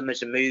together, run them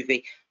as a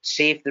movie,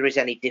 see if there is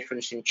any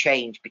difference in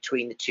change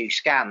between the two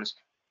scans.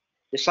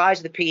 The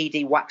size of the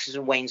PED waxes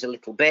and wanes a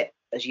little bit.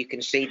 As you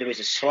can see, there is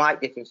a slight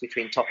difference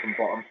between top and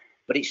bottom,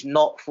 but it's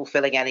not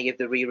fulfilling any of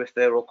the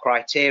re-referral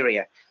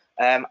criteria.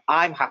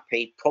 I'm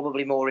happy,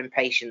 probably more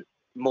important,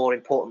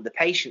 the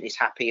patient is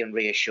happy and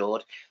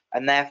reassured,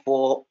 and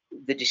therefore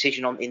the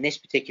decision in this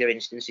particular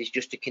instance is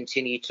just to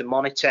continue to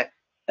monitor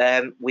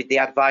with the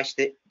advice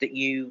that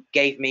you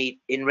gave me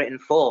in written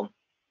form.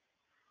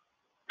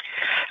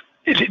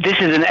 This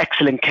is an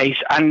excellent case,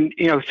 and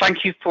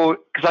thank you for,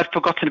 because I'd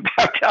forgotten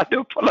about it. I do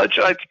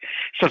apologize.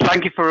 So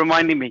thank you for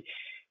reminding me.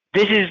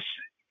 This is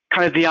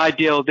kind of the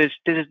ideal. This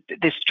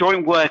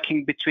joint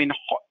working between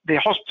the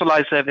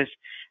hospitalized service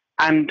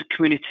and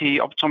community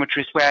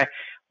optometrists, where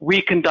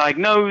we can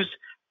diagnose,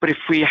 but if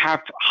we have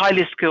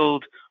highly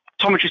skilled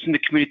optometrists in the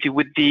community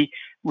with the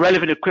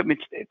relevant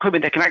equipment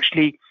that can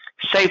actually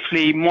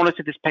safely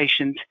monitor this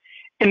patient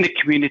in the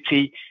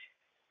community,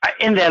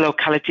 in their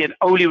locality, and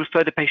only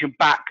refer the patient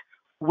back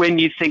when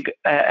you think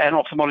an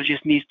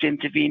ophthalmologist needs to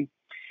intervene.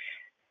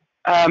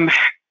 I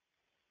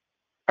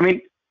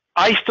mean,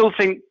 I still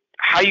think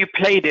how you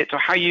played it or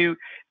how you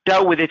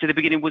dealt with it at the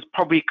beginning was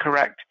probably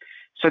correct.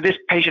 So this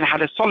patient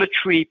had a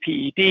solitary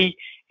PED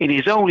in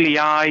his only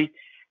eye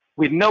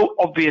with no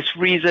obvious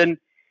reason.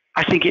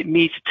 I think it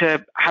needs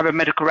to have a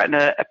medical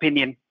retina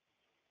opinion.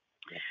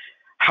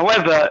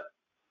 However,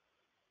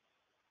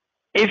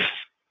 if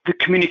the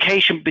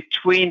communication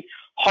between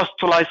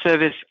hospitalized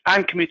service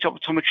and community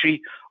optometry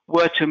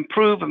were to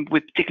improve, and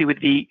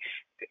particularly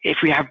if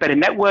we have better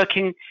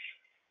networking,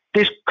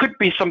 this could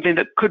be something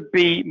that could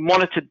be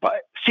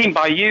seen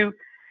by you,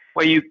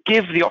 where you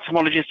give the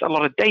ophthalmologist a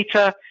lot of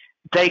data,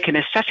 they can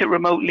assess it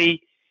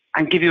remotely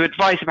and give you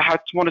advice about how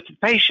to monitor the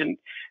patient.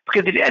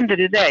 Because at the end of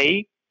the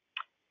day,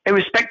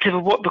 irrespective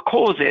of what the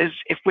cause is,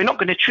 if we're not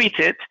going to treat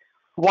it,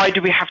 why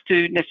do we have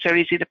to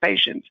necessarily see the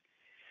patient?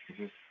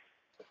 Mm-hmm.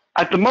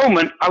 At the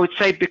moment, I would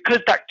say because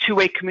that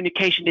two-way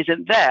communication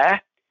isn't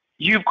there,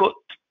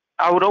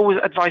 I would always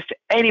advise to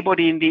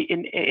anybody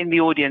in the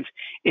audience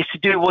is to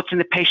do what's in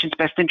the patient's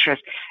best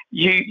interest.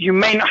 You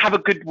may not have a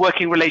good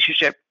working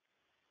relationship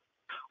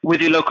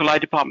with your local eye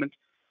department,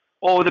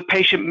 or the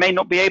patient may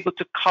not be able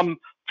to come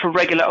for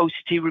regular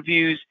OCT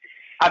reviews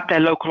at their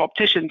local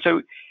optician.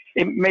 So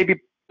it may be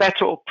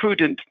better or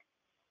prudent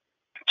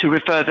to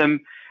refer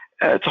them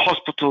to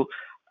hospital.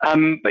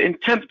 But in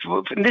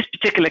this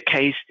particular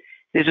case,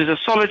 this is a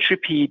solitary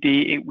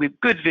PED with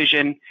good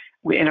vision,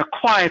 in a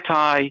quiet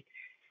eye,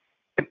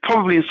 and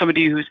probably in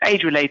somebody who's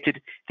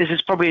age-related. This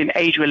is probably an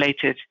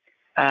age-related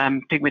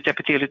pigment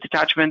epithelial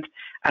detachment.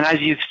 And as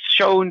you've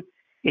shown,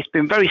 it's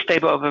been very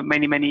stable over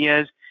many, many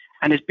years,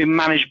 and it's been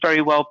managed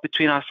very well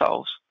between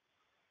ourselves.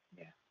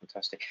 Yeah,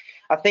 fantastic.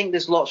 I think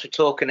there's lots of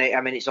talk, and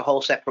I mean, it's a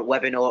whole separate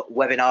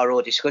webinar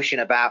or discussion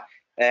about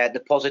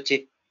the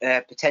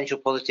potential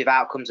positive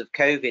outcomes of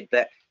COVID.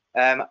 But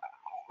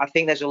I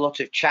think there's a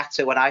lot of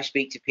chatter when I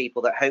speak to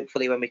people that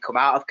hopefully when we come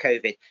out of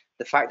COVID,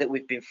 the fact that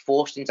we've been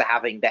forced into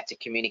having better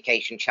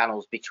communication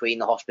channels between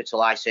the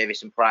hospital eye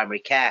service and primary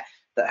care,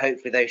 that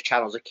hopefully those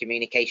channels of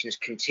communications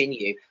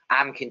continue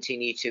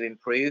to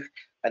improve,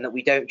 and that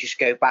we don't just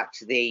go back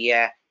to the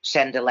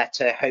send a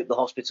letter, hope the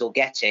hospital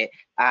get it,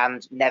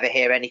 and never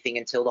hear anything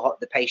until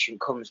the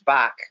patient comes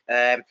back.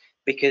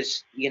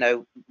 Because,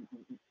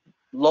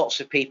 lots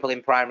of people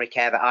in primary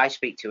care that I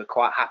speak to are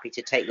quite happy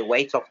to take the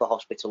weight off the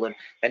hospital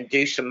and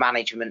do some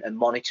management and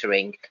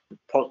monitoring,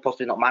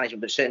 possibly not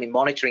management, but certainly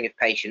monitoring of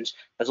patients,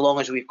 as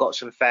long as we've got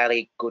some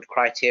fairly good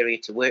criteria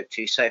to work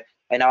to. So,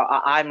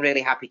 I'm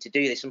really happy to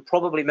do this. And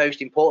probably most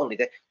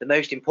importantly, the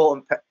most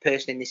important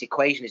person in this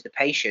equation is the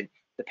patient.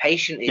 The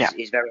patient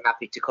is very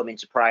happy to come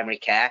into primary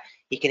care.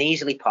 He can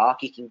easily park,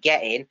 he can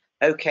get in.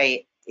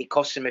 Okay, it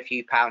costs him a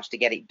few pounds to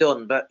get it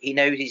done, but he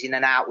knows he's in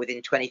and out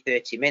within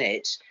 20-30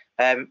 minutes.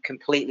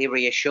 Completely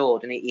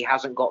reassured, and he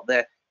hasn't got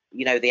the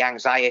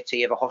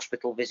anxiety of a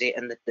hospital visit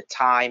and the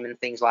time and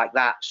things like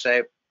that.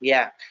 So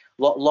yeah,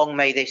 long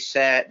may this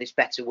this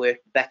better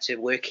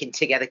working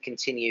together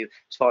continue,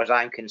 as far as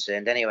I'm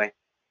concerned. Anyway.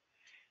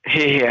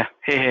 Here.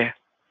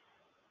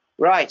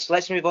 Right, so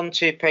let's move on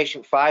to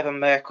patient 5.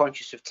 I'm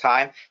conscious of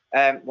time.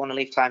 Want to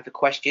leave time for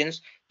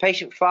questions.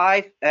 Patient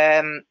 5.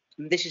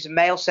 This is a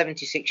male,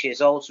 76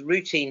 years old.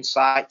 Routine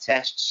sight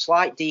test.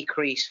 Slight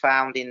decrease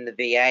found in the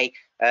VA.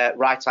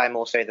 Right eye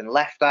more so than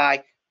left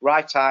eye.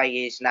 Right eye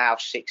is now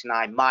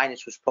 6.9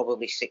 minus, was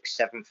probably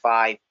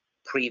 6.75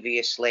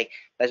 previously.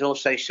 There's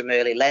also some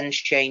early lens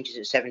changes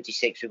at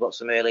 76. We've got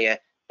some earlier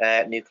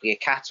nuclear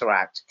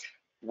cataract.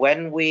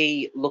 When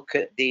we look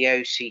at the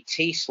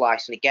OCT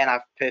slice, and again,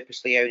 I've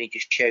purposely only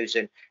just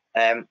chosen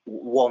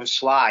one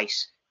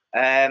slice,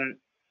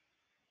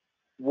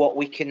 what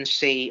we can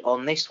see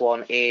on this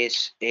one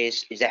is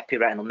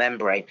epiretinal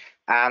membrane,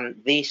 and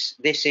this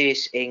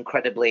is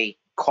incredibly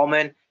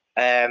common.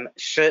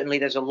 Certainly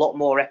there's a lot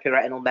more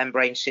epiretinal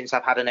membrane since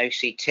I've had an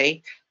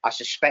OCT. I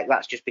suspect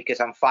that's just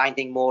because I'm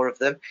finding more of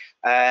them,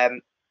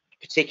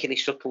 particularly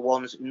subtle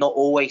ones, not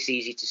always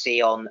easy to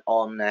see on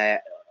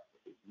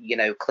you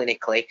know,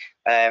 clinically.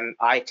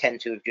 I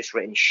tend to have just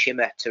written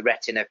shimmer to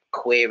retina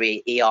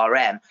query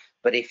ERM,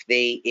 but if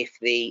the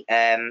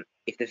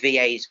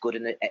VA is good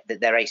and that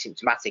they're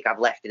asymptomatic, I've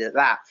left it at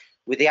that.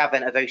 With the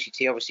advent of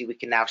OCT, obviously we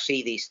can now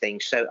see these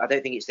things, so I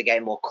don't think it's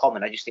getting more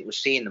common. I just think we're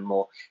seeing them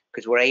more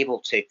because we're able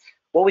to.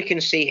 What we can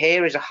see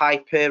here is a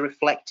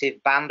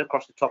hyper-reflective band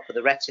across the top of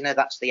the retina.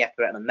 That's the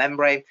epiretinal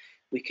membrane.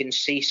 We can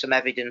see some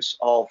evidence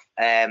of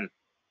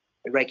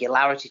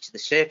irregularity to the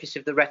surface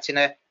of the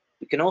retina.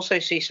 We can also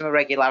see some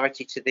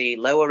irregularity to the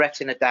lower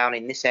retina down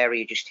in this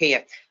area just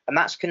here, and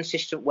that's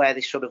consistent where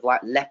this sort of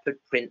like leopard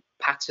print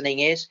patterning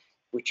is,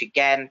 which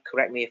again,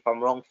 correct me if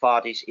I'm wrong,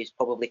 Fahd, is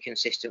probably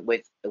consistent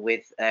with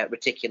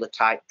reticular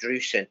type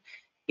drusen.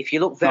 If you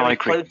look very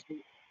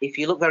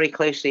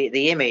closely at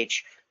the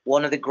image,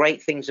 one of the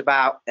great things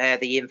about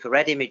the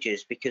infrared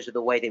images, because of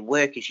the way they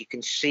work, is you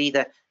can see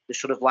the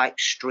sort of like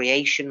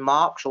striation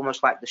marks,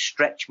 almost like the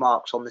stretch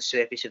marks on the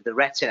surface of the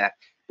retina,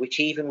 which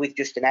even with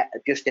just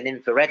an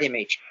infrared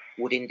image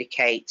would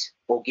indicate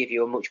or give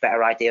you a much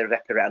better idea of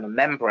epiretinal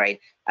membrane.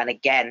 And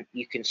again,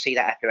 you can see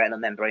that epiretinal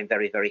membrane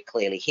very, very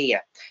clearly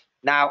here.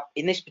 Now,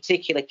 in this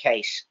particular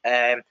case,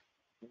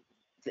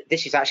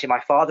 this is actually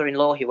my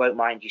father-in-law. He won't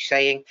mind me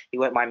saying,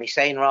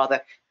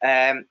 rather.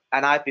 And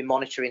I've been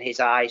monitoring his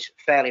eyes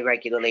fairly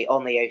regularly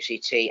on the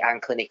OCT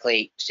and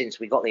clinically since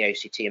we got the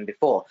OCT and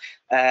before.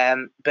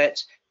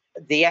 But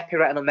the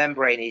epiretinal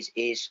membrane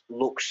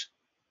looks.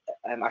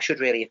 I should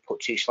really have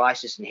put 2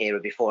 slices in here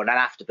before and then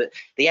after, but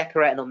the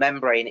epiretinal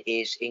membrane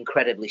is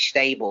incredibly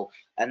stable,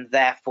 and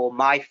therefore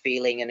my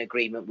feeling and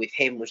agreement with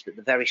him was that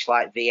the very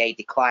slight VA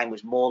decline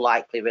was more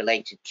likely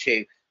related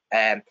to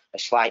a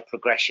slight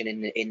progression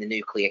in the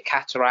nuclear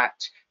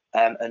cataract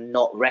and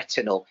not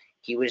retinal.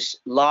 He was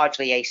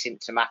largely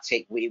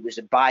asymptomatic. It was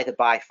a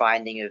by-the-by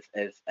finding of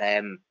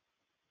a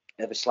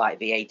slight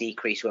VA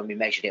decrease when we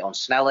measured it on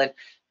Snellen.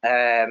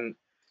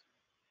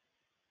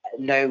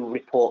 No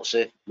reports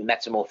of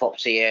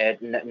metamorphopsia,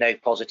 no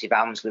positive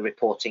Amsler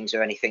reportings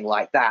or anything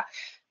like that.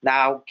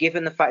 Now,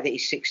 given the fact that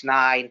he's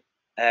 6'9",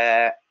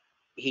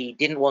 he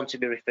didn't want to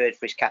be referred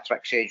for his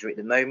cataract surgery at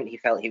the moment. He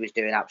felt he was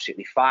doing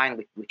absolutely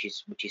fine, which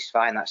is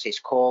fine. That's his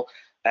call.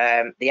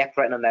 The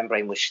epiretinal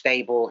membrane was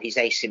stable. He's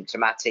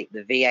asymptomatic.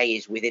 The VA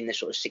is within the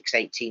sort of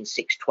 618,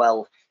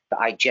 612 that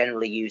I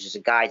generally use as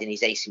a guide, and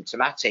he's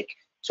asymptomatic.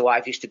 So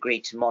I've just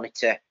agreed to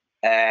monitor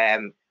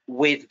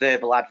with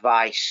verbal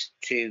advice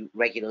to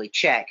regularly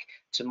check,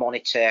 to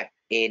monitor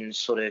in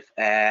sort of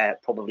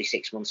probably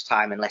 6 months'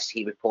 time unless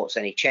he reports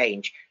any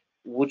change.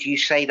 Would you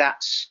say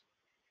that's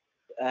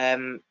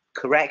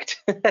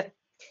correct?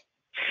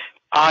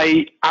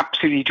 I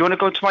absolutely. Do you want to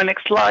go to my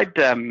next slide,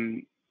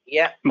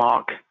 yeah,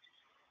 Mark?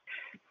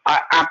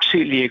 I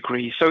absolutely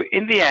agree. So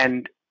in the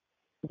end,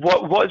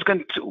 what is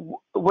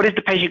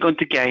the patient going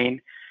to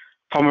gain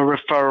from a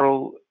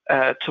referral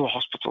to a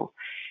hospital?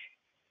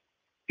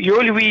 You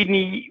only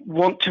really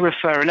want to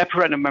refer an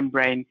epiretinal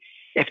membrane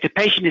if the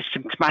patient is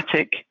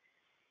symptomatic,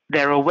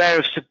 they're aware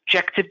of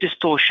subjective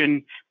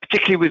distortion,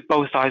 particularly with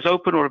both eyes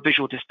open or a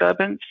visual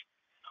disturbance,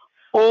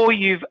 or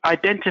you've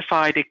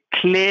identified a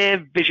clear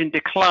vision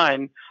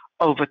decline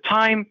over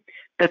time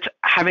that's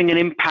having an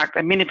impact,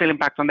 a meaningful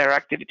impact on their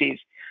activities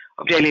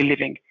of daily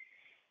living.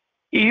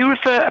 You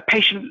refer a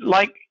patient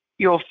like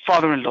your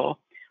father-in-law,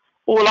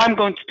 all I'm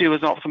going to do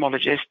as an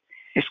ophthalmologist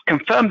is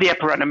confirm the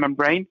epiretinal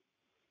membrane,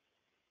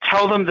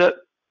 tell them that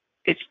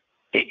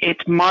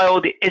it's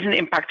mild, it isn't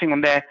impacting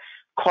on their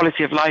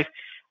quality of life.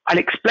 I'll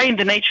explain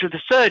the nature of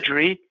the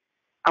surgery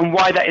and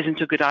why that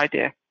isn't a good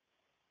idea.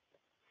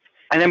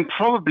 And then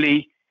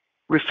probably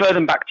refer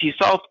them back to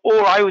yourself,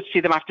 or I would see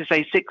them after,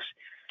 say, 6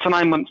 to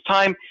 9 months'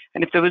 time.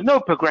 And if there was no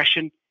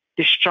progression,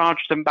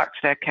 discharge them back to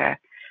their care.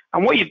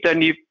 And what you've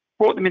done, you've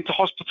brought them into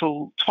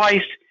hospital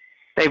twice.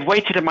 They've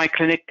waited at my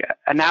clinic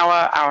an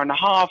hour, hour and a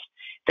half.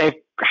 They've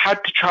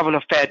had to travel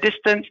a fair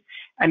distance.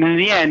 And in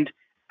the end,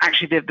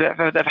 actually,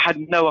 they've had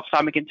no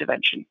ophthalmic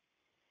intervention.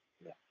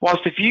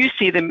 Whilst if you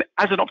see them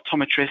as an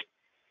optometrist,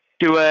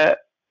 do a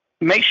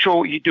make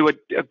sure you do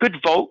a good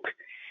Volk.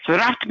 So they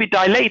don't have to be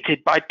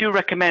dilated, but I do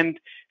recommend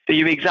that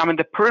you examine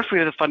the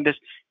periphery of the fundus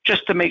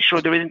just to make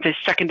sure there isn't a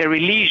secondary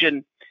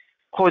lesion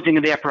causing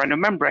the epiretinal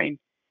membrane.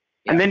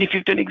 Yeah. And then if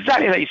you've done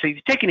exactly that, so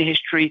you've taken a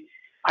history,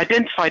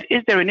 identified,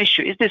 is there an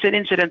issue? Is this an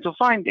incidental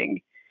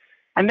finding?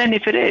 And then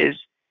if it is,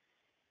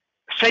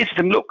 say to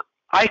them, look,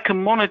 I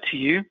can monitor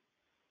you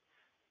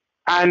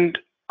and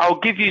I'll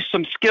give you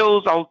some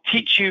skills. I'll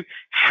teach you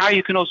how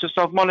you can also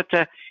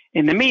self-monitor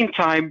in the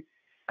meantime.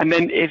 And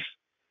then if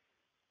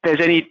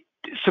there's any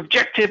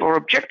subjective or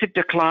objective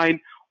decline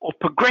or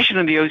progression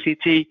in the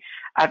OCT,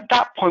 at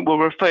that point we'll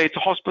refer you to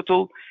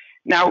hospital.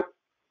 Now,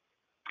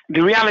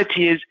 the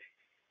reality is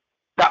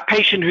that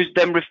patient who's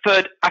then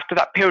referred after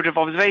that period of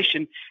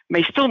observation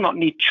may still not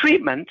need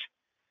treatment,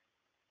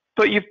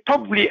 but you've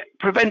probably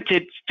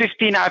prevented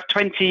 15 out of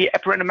 20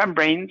 epiretinal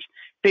membranes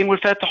being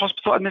referred to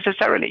hospital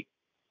unnecessarily.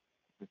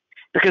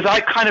 Because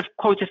I kind of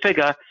quote a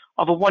figure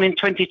of a 1 in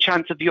 20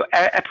 chance of your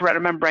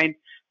epiretinal membrane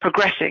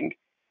progressing.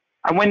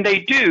 And when they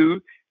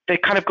do, they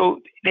kind of go,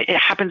 it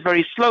happens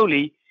very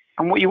slowly.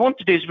 And what you want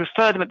to do is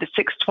refer them at the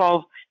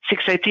 6:12,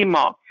 6:18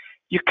 mark.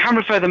 You can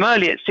refer them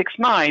early at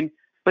 6:9,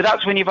 but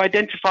that's when you've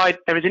identified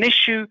there is an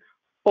issue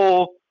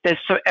or there's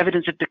some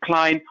evidence of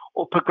decline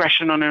or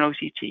progression on an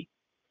OCT.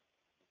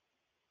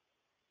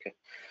 Okay.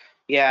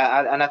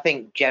 Yeah, and I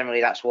think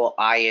generally that's what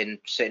I, and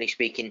certainly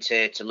speaking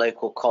to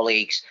local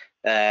colleagues,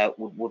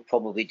 would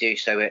probably do.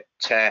 So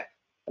at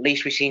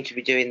least we seem to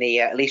be doing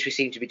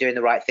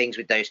the right things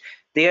with those.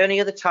 The only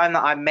other time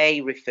that I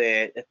may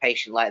refer a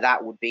patient like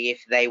that would be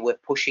if they were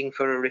pushing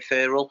for a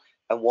referral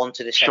and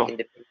wanted a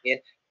second opinion.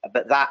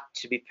 But that,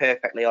 to be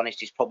perfectly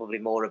honest, is probably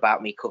more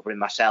about me covering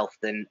myself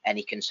than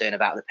any concern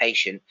about the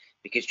patient,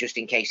 because just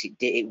in case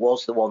it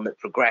was the one that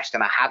progressed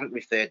and I hadn't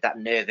referred that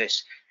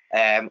nervous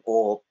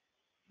or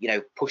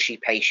pushy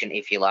patient,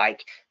 if you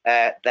like,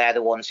 they're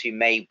the ones who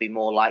may be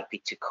more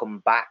likely to come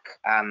back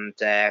and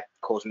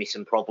cause me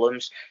some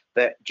problems.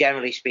 But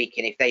generally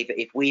speaking,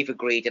 if we've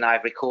agreed and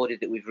I've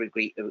recorded that we've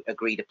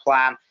agreed a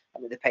plan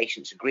and that the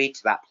patient's agreed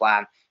to that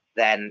plan,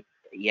 then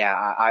yeah,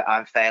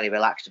 I'm fairly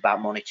relaxed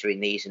about monitoring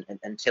these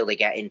until they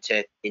get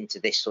into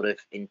this sort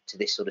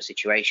of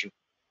situation.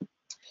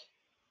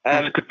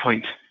 That's a good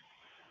point.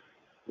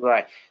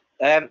 Right.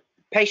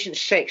 Patient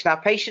 6. Now,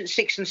 patient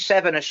 6 and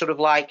 7 are sort of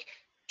like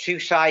two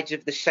sides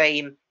of the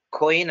same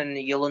coin, and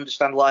you'll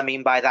understand what I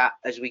mean by that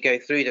as we go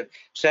through them.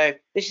 So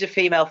this is a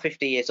female,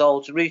 50 years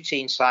old,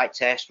 routine sight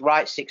test,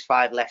 right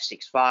 6'5", left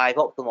 6'5",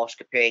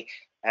 ophthalmoscopy,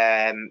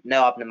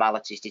 no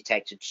abnormalities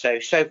detected. So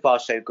far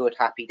so good,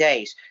 happy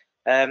days.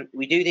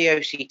 We do the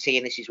OCT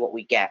and this is what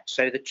we get.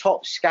 So the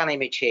top scan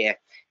image here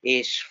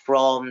is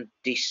from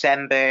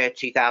December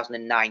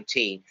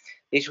 2019.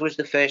 This was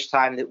the first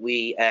time that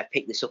we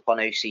picked this up on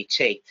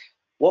OCT.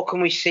 What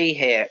can we see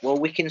here? Well,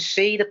 we can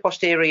see the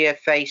posterior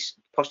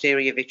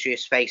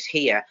vitreous face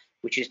here,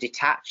 which is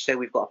detached. So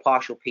we've got a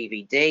partial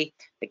PVD.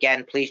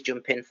 Again, please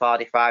jump in, Fahd,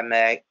 if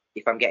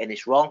I'm getting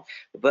this wrong.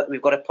 But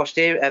we've got a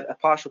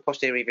partial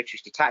posterior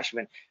vitreous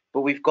detachment.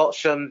 But we've got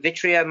some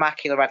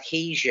vitreomacular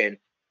adhesion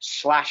 /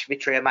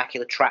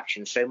 vitreomacular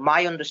traction. So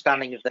my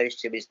understanding of those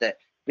two is that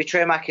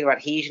vitreomacular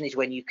adhesion is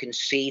when you can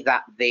see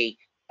that the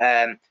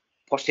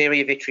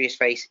posterior vitreous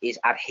face is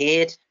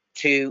adhered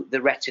to the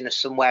retina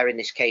somewhere, in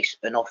this case,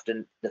 and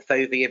often the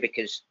fovea,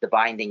 because the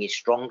binding is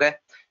stronger.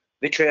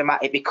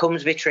 It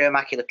becomes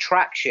vitreomacular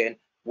traction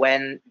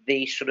when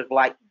the sort of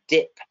like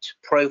dipped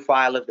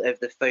profile of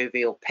the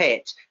foveal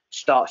pit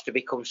starts to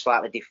become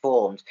slightly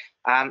deformed.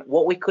 And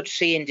what we could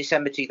see in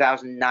December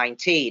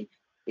 2019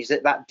 is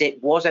that dip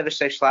was ever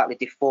so slightly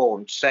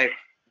deformed. So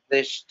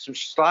there's some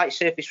slight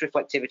surface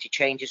reflectivity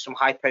changes, some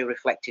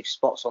hyporeflective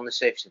spots on the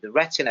surface of the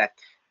retina.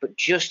 But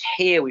just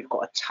here, we've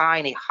got a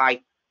tiny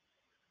hyper,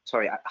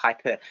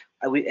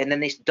 and then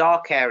this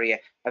dark area,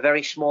 a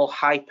very small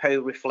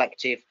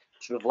hyporeflective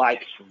sort of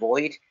like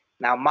void.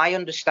 Now, my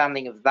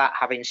understanding of that,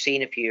 having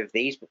seen a few of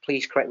these, but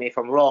please correct me if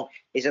I'm wrong,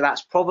 is that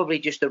that's probably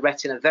just the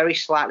retina very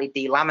slightly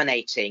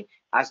delaminating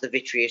as the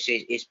vitreous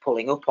is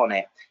pulling up on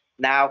it.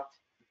 Now,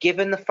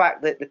 given the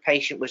fact that the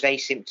patient was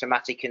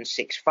asymptomatic and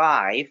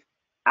 6'5",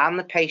 and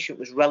the patient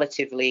was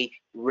relatively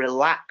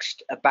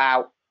relaxed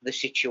about the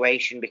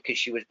situation because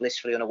she was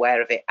blissfully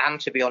unaware of it,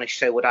 and to be honest,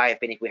 so would I have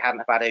been if we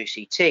hadn't have had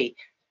OCT,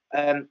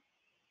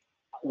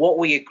 what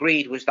we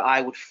agreed was that I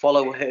would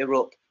follow her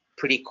up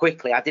pretty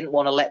quickly. I didn't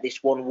want to let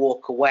this one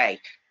walk away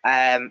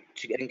and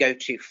go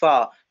too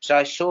far. So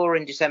I saw her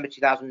in December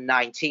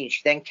 2019.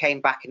 She then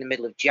came back in the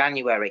middle of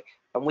January,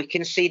 and we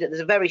can see that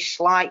there's a very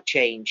slight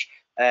change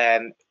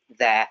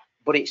there,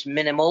 but it's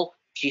minimal.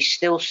 She's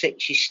still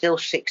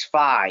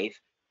 6'5",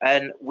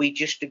 and we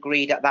just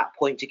agreed at that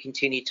point to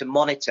continue to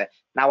monitor.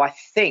 Now, I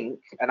think,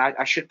 and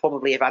I should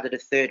probably have added a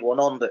third one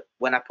on, but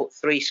when I put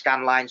 3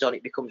 scan lines on,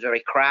 it becomes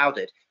very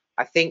crowded.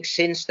 I think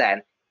since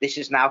then, this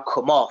has now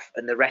come off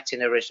and the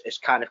retina has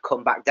kind of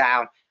come back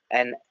down,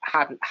 and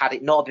had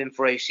it not been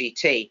for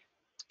OCT,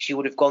 she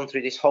would have gone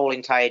through this whole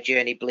entire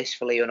journey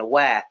blissfully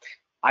unaware.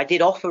 I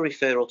did offer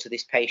referral to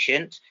this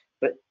patient,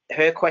 but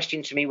her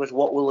question to me was,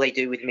 what will they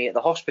do with me at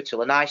the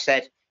hospital? And I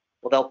said,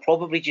 well, they'll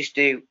probably just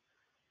do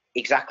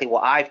exactly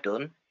what I've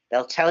done.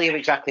 They'll tell you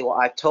exactly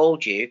what I've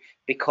told you,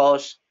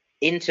 because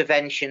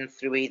intervention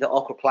through either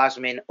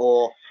ochraplasmin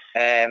or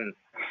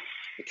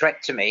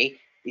vitrectomy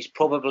is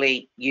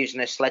probably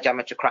using a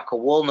sledgehammer to crack a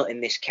walnut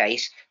in this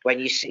case, when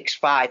you're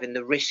 6'5", and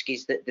the risk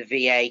is that the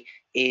VA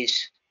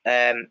is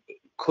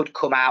could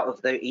come out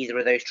of either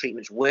of those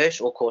treatments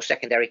worse or cause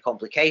secondary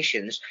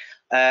complications,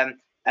 and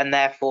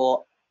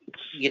therefore,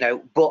 you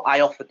know, but I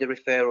offered the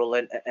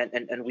referral,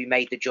 and we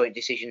made the joint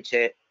decision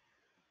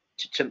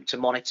to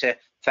monitor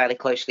fairly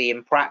closely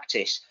in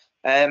practice.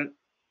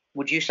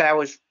 Would you say I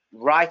was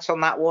right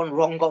on that one,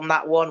 wrong on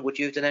that one? Would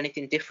you have done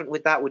anything different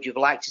with that? Would you have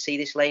liked to see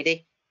this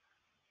lady?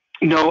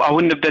 No, I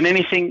wouldn't have done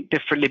anything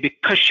differently,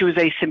 because she was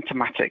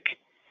asymptomatic.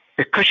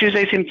 Because she was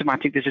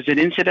asymptomatic, this is an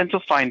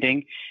incidental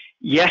finding.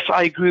 Yes,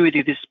 I agree with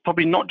you. This is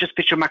probably not just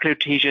vitreomacular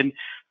adhesion,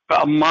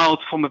 but a mild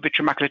form of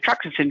vitreomacular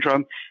traction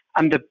syndrome.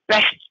 And the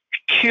best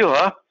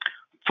cure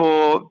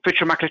for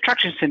vitreomacular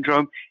traction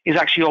syndrome is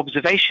actually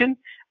observation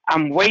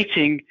and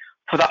waiting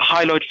for that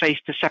hyaloid face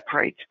to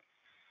separate.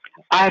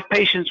 I have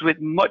patients with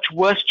much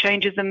worse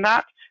changes than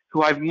that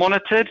who I've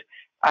monitored.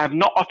 I have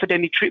not offered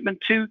any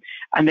treatment to,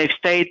 and they've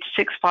stayed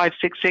 6'5",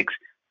 6'6"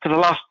 for the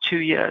last 2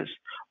 years,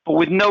 but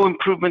with no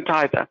improvement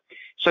either.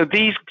 So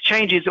these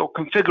changes or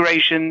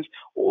configurations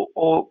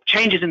or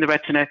changes in the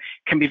retina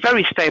can be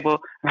very stable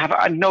and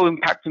have no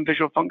impact on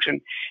visual function.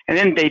 And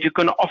then, if you're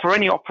going to offer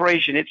any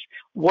operation, it's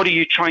what are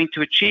you trying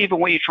to achieve and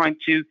what are you trying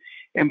to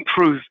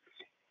improve.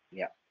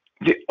 Yeah.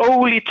 The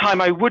only time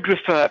I would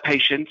refer a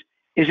patient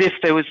is if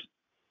there was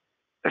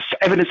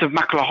evidence of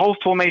macular hole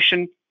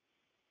formation,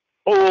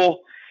 or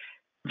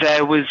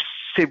there was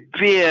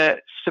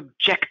severe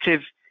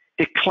subjective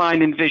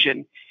decline in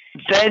vision.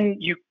 Then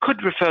you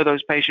could refer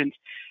those patients.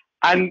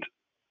 And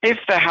if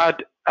they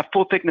had a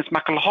full thickness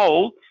macular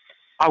hole,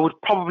 I would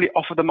probably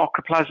offer them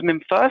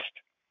ochraplasmin first.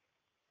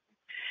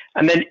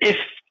 And then if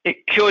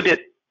it cured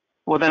it,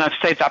 well, then I've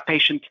saved that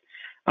patient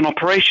an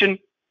operation.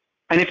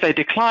 And if they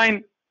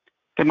decline,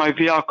 then my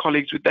VR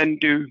colleagues would then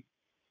do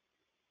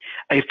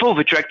a full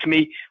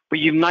vitrectomy, where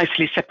you've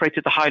nicely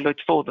separated the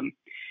hyaloids for them.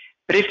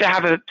 But if they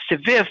have a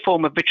severe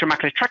form of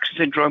vitreomacular traction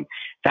syndrome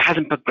that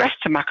hasn't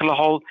progressed to macular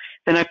hole,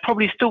 then I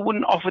probably still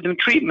wouldn't offer them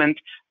treatment,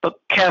 but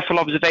careful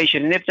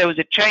observation. And if there was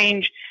a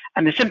change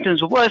and the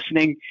symptoms were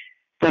worsening,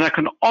 then I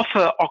can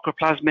offer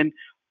ochraplasmin.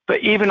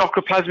 But even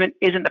ochraplasmin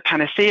isn't the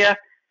panacea.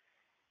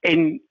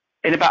 In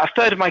about a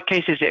third of my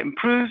cases, it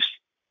improves,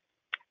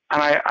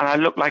 and I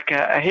look like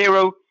a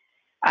hero.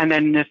 And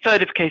then in a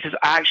third of cases,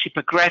 I actually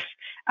progress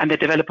and they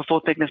develop a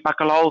full thickness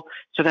macular hole.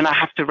 So then I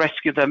have to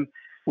rescue them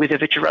with a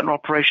vitreoretinal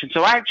operation.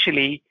 So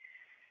actually,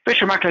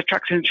 vitreomacular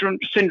traction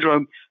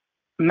syndrome,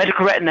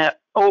 medical retina,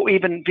 or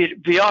even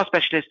VR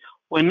specialists,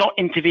 we're not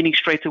intervening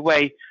straight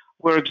away.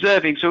 We're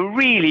observing. So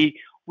really,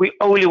 we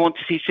only want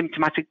to see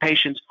symptomatic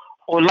patients,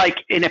 or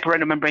like in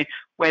epiretinal membrane,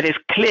 where there's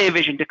clear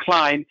vision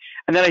decline.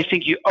 And then I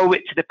think you owe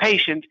it to the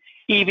patient,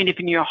 even if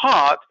in your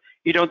heart,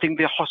 you don't think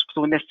the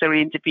hospital will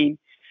necessarily intervene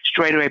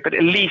straight away, but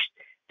at least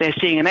they're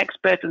seeing an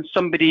expert and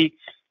somebody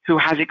who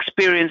has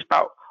experience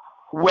about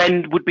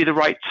when would be the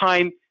right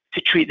time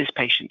to treat this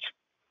patient.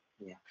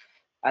 Yeah,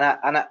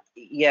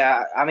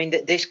 yeah, I mean,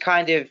 this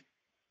kind of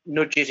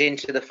nudges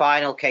into the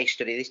final case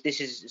study. This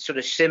is sort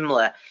of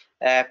similar.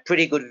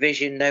 Pretty good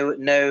vision,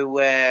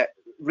 no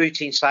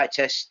routine sight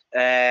test,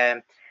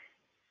 no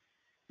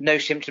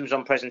symptoms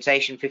on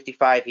presentation,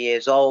 55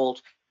 years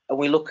old, and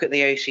we look at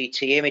the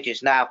OCT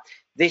images. Now,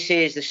 this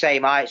is the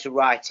same eye, it's a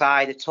right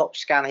eye. The top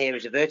scan here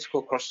is a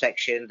vertical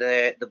cross-section.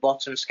 The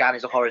bottom scan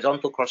is a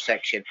horizontal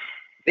cross-section.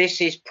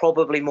 This is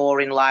probably more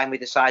in line with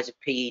the size of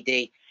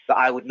PED that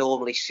I would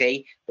normally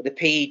see, but the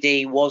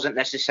PED wasn't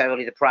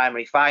necessarily the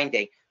primary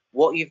finding.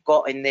 What you've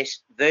got in this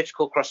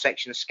vertical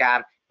cross-section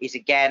scan is,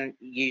 again,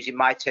 using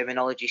my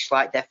terminology,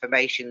 slight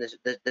deformation.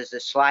 There's a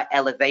slight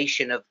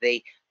elevation of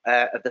the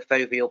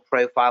foveal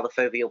profile, the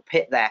foveal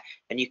pit there,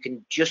 and you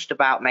can just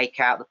about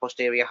make out the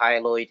posterior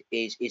hyaloid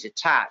is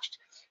attached.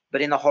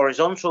 But in the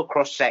horizontal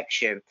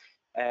cross-section,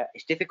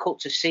 it's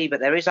difficult to see, but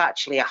there is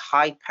actually a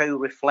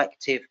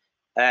hypo-reflective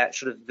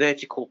sort of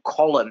vertical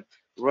column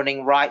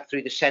running right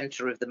through the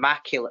center of the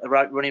macula,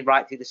 running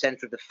right through the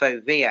center of the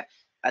fovea.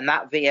 And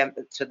that VM,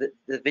 so the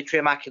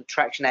vitreomacular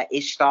traction there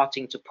is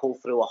starting to pull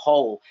through a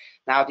hole.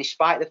 Now,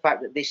 despite the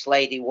fact that this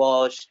lady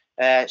was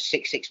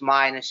 6'6"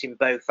 minus in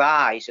both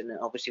eyes, and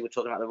obviously we're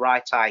talking about the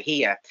right eye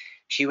here,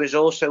 she was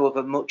also of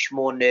a much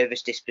more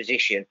nervous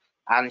disposition,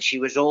 and she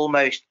was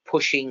almost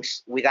pushing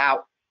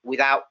without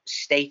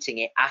stating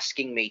it,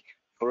 asking me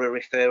for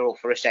a referral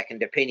for a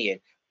second opinion.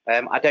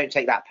 I don't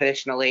take that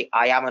personally.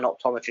 I am an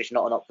optometrist,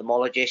 not an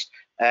ophthalmologist.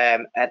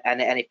 And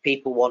if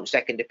people want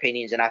second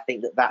opinions, and I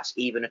think that that's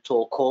even at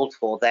all called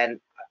for, then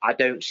I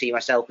don't see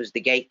myself as the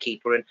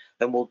gatekeeper, and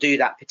we'll do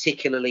that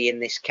particularly in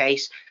this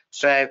case.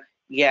 So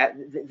yeah,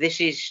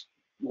 this is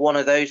one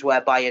of those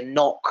whereby a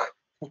knock,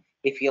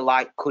 if you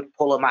like, could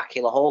pull a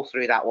macular hole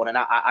through that one. And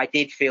I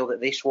did feel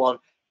that this one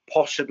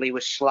possibly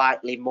was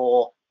slightly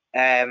more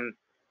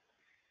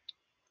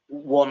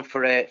one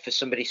for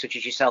somebody such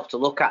as yourself to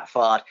look at,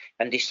 Fahd,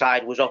 and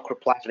decide was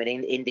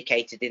ochraplasmin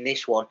indicated in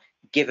this one,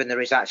 given there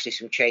is actually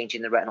some change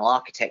in the retinal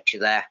architecture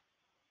there.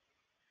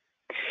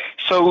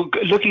 So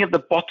looking at the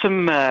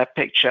bottom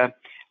picture,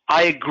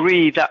 I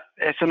agree that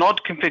it's an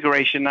odd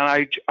configuration,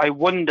 and I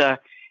wonder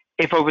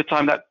if over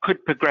time that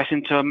could progress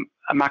into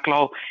a macular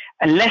hole,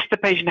 unless the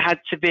patient had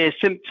severe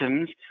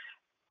symptoms,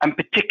 and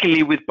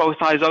particularly with both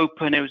eyes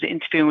open, it was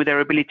interfering with their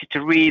ability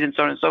to read and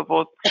so on and so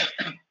forth,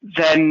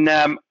 then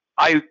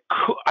I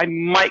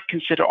might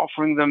consider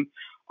offering them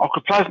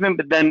ochraplasmin,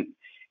 but then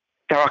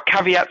there are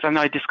caveats, and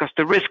I discussed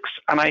the risks,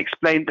 and I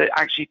explained that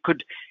actually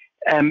could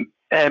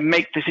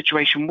make the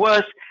situation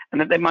worse, and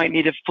that they might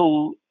need a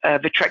full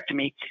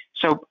vitrectomy.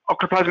 So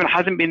ochraplasmin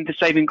hasn't been the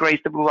saving grace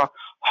that we were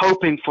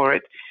hoping for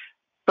it.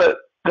 But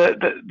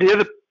the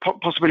other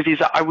possibility is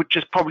that I would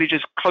probably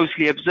just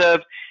closely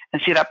observe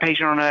and see that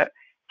patient on a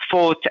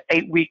 4 to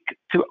 8 week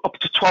to up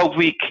to 12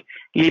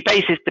 weekly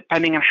basis,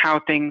 depending on how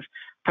things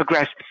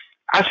progress.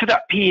 As for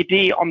that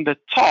PED on the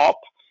top,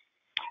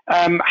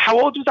 how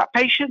old was that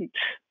patient?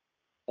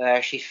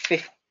 She's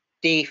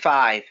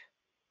 55.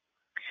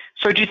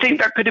 So do you think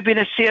that could have been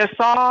a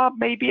CSR,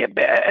 maybe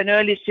an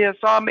early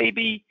CSR,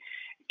 maybe,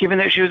 given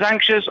that she was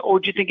anxious, or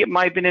do you think it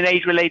might have been an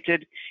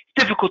age-related?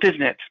 It's difficult,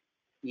 isn't it?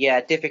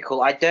 Yeah,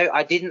 difficult.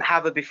 I didn't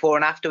have a before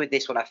and after with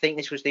this one. I think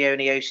this was the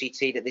only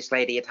OCT that this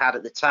lady had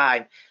at the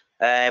time.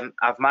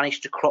 I've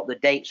managed to crop the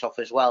dates off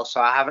as well,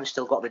 so I haven't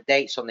still got the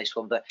dates on this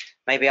one, but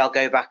maybe I'll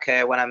go back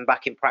when I'm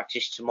back in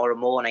practice tomorrow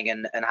morning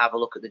and have a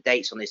look at the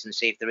dates on this and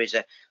see if there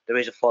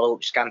is a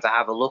follow-up scan to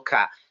have a look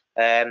at.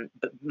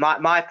 But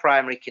my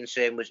primary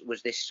concern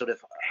was this sort of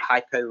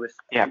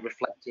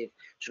reflective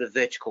sort of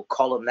vertical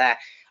column there.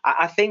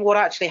 I think what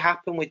actually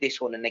happened with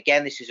this one, and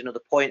again, this is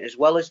another point, as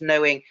well as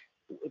knowing,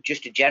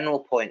 just a general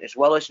point, as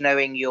well as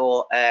knowing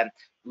your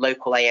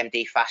local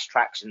AMD fast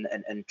tracks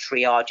and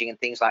triaging and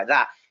things like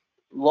that,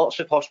 lots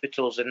of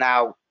hospitals are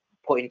now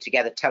putting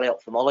together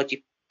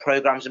teleophthalmology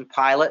programs and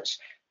pilots.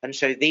 And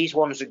so these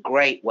ones are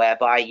great,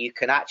 whereby you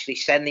can actually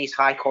send these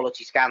high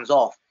quality scans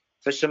off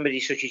for somebody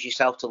such as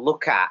yourself to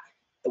look at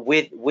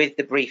with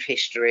the brief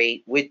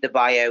history, with the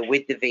bio,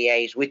 with the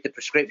VAs, with the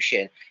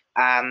prescription,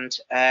 and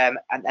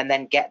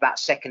then get that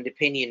second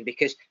opinion.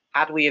 Because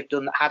had I have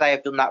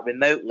done that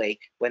remotely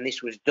when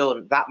this was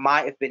done, that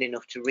might have been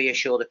enough to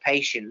reassure the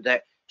patient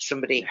that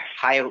somebody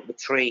higher up the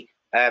tree,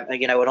 an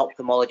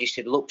ophthalmologist,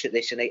 had looked at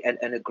this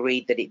and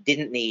agreed that it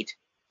didn't need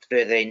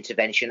further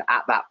intervention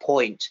at that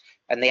point,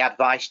 and the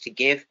advice to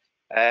give.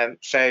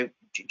 So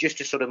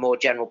just a sort of more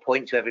general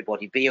point to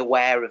everybody, be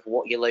aware of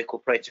what your local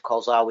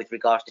protocols are with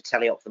regards to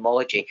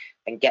teleophthalmology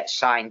and get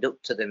signed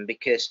up to them,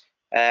 because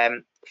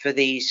for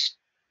these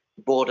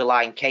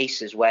borderline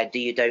cases where do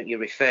you don't you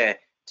refer,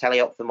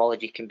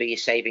 teleophthalmology can be a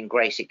saving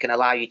grace. It can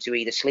allow you to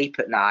either sleep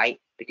at night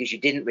because you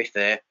didn't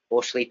refer,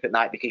 or sleep at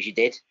night because you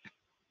did.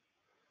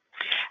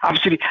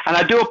 Absolutely. And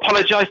I do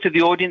apologize to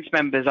the audience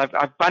members.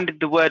 I've banded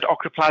the word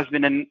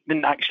ochraplasmin and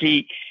didn't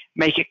actually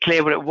make it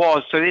clear what it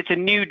was. So it's a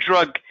new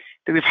drug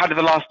that we've had for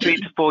the last 3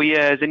 to 4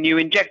 years, and you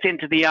inject it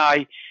into the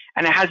eye,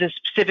 and it has a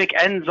specific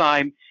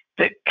enzyme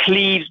that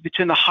cleaves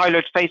between the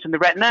hyaloid face and the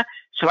retina,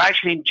 so it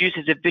actually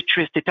induces a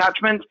vitreous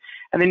detachment.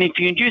 And then if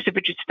you induce a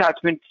vitreous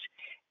detachment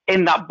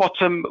in that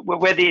bottom,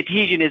 where the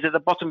adhesion is at the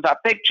bottom of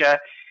that picture,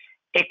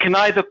 it can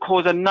either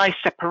cause a nice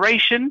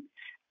separation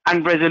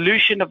and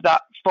resolution of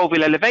that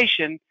foveal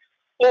elevation,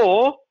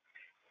 or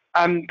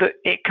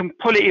it can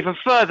pull it even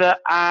further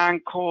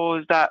and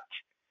cause that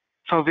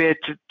fovea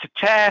to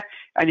tear,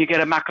 and you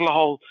get a macular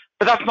hole.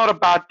 But that's not a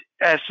bad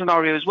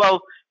scenario as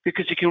well,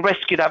 because you can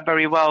rescue that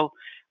very well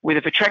with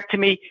a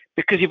vitrectomy,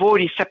 because you've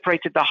already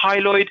separated the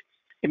hyaloid.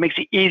 It makes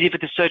it easy for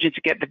the surgeon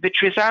to get the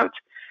vitreous out,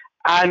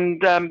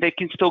 and they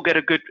can still get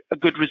a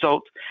good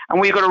result. And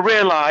what you've got to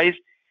realize,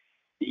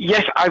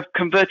 yes, I've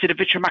converted a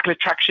vitreomacular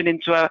traction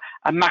into a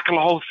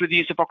macular hole through the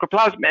use of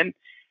ochraplasmin,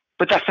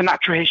 but that's the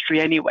natural history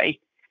anyway.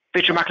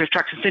 Vitreomacular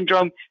traction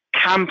syndrome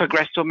can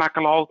progress to a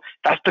macular hole.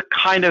 That's the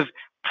kind of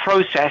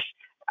process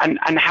and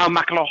how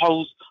macular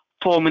holes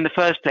form in the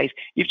first place.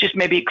 You've just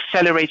maybe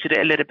accelerated it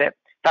a little bit,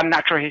 that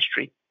natural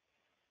history.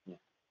 Yeah,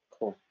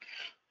 cool.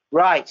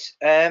 Right.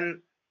 I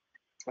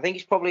think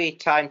it's probably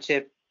time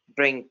to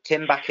bring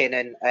Tim back in,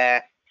 and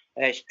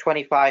it's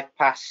 25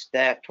 past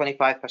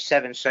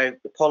 7, so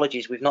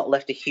apologies, we've not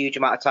left a huge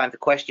amount of time for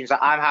questions.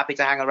 I'm happy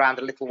to hang around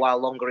a little while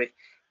longer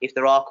if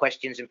there are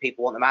questions and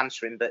people want them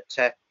answering, but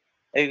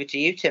over to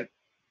you, Tim.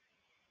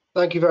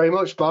 Thank you very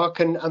much,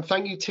 Mark, and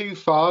thank you too,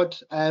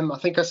 Fahd. I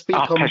think I speak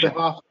on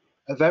behalf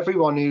of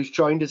everyone who's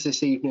joined us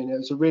this evening. It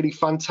was a really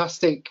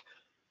fantastic,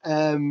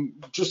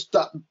 just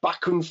that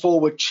back and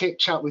forward chit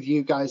chat with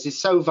you guys is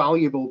so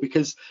valuable,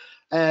 because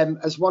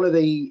as one of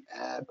the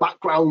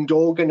background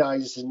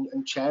organisers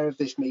and chair of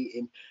this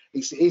meeting,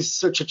 it is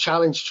such a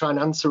challenge to try and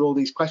answer all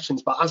these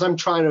questions. But as I'm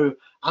trying to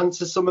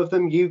answer some of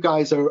them, you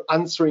guys are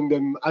answering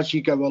them as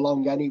you go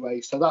along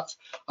anyway. So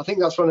I think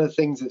that's one of the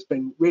things that's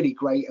been really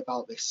great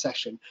about this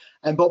session.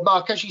 But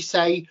Mark, as you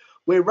say,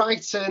 we're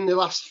right in the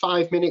last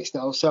 5 minutes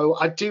now, so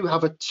I do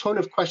have a ton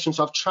of questions.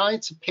 I've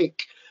tried to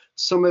pick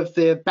some of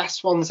the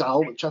best ones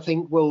out, which I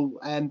think will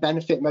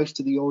benefit most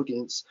of the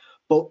audience.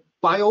 But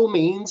by all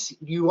means,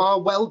 you are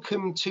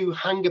welcome to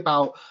hang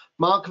about.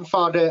 Mark and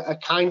Fahd are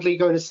kindly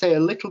going to stay a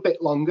little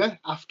bit longer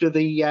after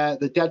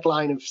the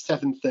deadline of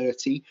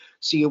 7:30.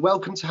 So you're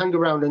welcome to hang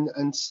around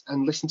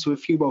and listen to a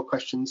few more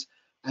questions.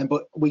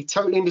 But we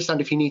totally understand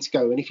if you need to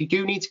go. And if you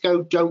do need to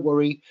go, don't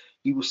worry,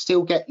 you will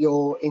still get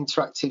your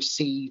interactive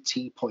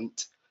CET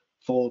point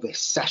for this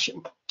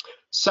session.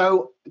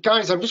 So,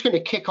 guys, I'm just going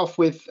to kick off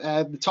with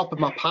the top of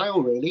my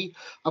pile, really.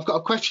 I've got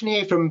a question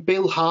here from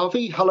Bill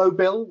Harvey. Hello,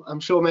 Bill. I'm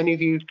sure many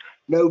of you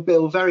know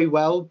Bill very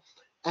well.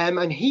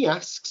 And he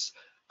asks,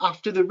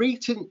 after the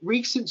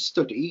recent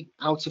study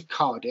out of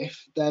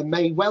Cardiff, there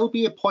may well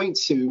be a point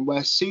soon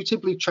where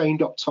suitably trained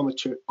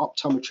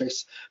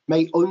optometrists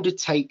may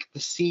undertake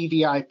the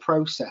CVI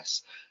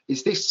process.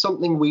 Is this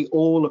something we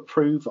all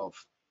approve of?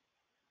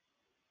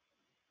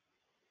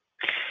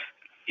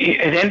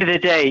 At the end of the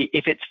day,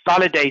 if it's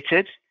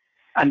validated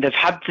and they've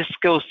had the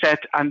skill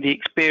set and the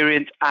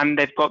experience and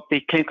they've got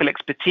the clinical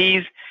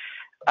expertise,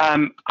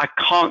 I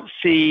can't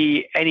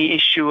see any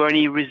issue or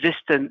any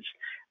resistance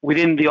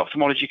within the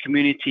ophthalmology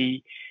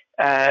community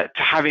to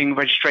having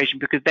registration,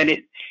 because then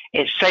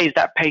it saves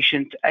that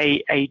patient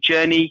a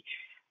journey.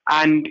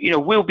 And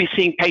we'll be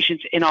seeing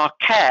patients in our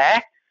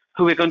care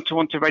who are going to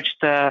want to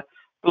register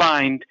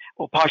blind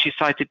or partially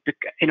sighted,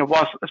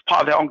 whilst as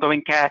part of their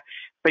ongoing care.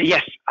 But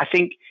yes, I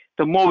think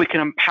the more we can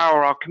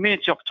empower our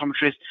community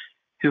optometrists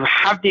who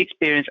have the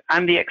experience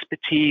and the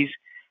expertise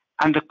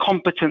and the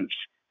competence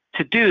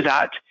to do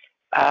that,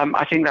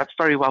 I think that's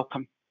very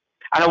welcome.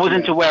 And I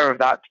wasn't aware of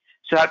that.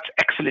 So that's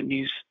excellent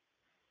news.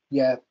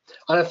 Yeah,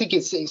 and I think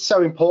it's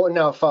so important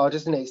now, Fahd,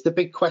 isn't it? It's the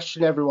big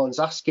question everyone's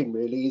asking,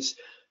 really. Is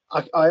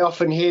I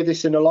often hear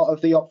this in a lot of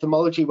the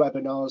ophthalmology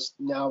webinars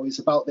now, is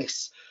about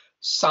this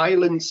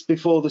silence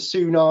before the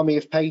tsunami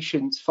of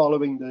patients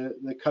following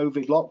the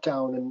COVID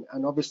lockdown,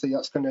 and obviously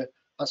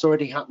that's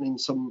already happening.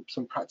 Some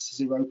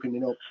practices are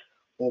opening up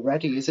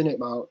already, isn't it,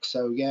 Mark?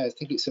 So yeah, I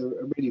think it's a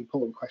really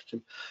important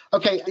question.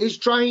 Okay, is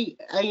dry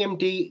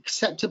AMD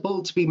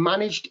acceptable to be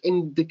managed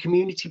in the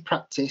community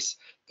practice,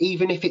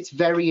 even if it's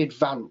very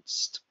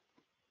advanced?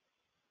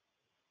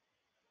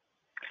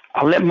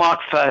 I'll let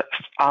Mark first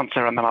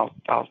answer, and then I'll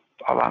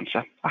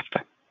answer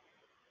after.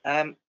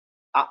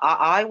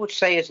 I would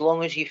say, as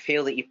long as you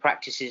feel that you're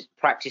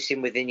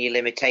practicing within your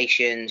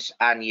limitations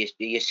and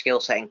your skill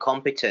set and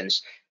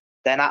competence,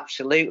 then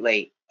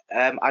absolutely.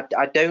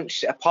 I don't,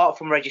 apart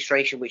from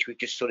registration, which we've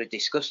just sort of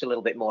discussed a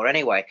little bit more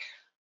anyway,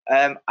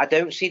 I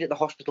don't see that the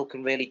hospital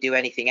can really do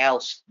anything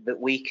else that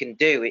we can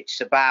do.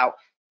 It's about,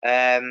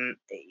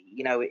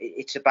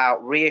 it's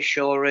about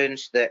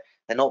reassurance that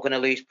they're not going to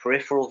lose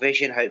peripheral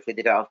vision. Hopefully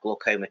they don't have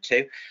glaucoma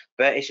too,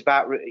 but it's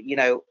about,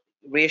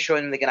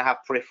 reassuring them they're going to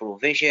have peripheral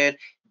vision,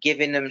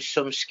 giving them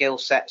some skill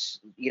sets,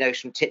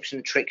 some tips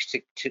and tricks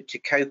to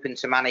cope and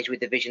to manage with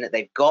the vision that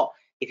they've got.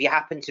 If you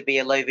happen to be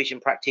a low vision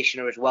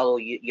practitioner as well, or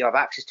you have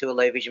access to a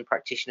low vision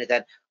practitioner,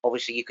 then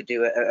obviously you could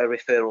do a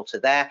referral to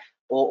there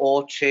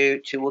or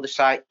to other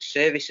site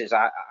services.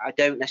 I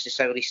don't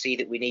necessarily see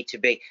that we need to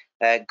be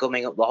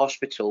gumming up the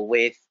hospital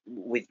with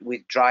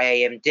dry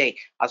AMD,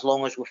 as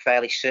long as we're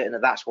fairly certain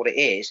that that's what it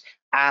is,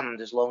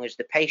 and as long as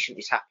the patient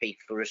is happy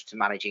for us to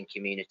manage in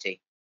community.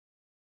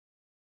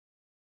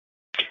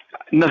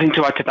 Nothing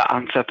to add to that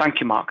answer. Thank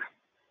you, Mark.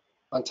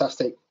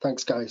 Fantastic.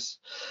 Thanks, guys.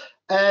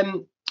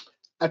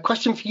 A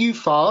question for you,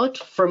 Fahd,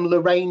 from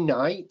Lorraine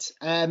Knight.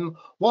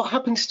 What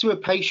happens to a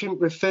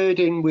patient referred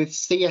in with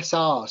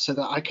CSR so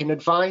that I can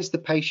advise the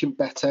patient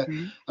better?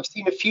 I've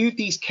seen a few of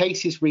these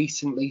cases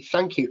recently.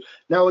 Thank you.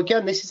 Now,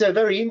 again, this is a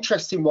very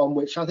interesting one,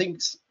 which I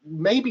think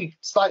maybe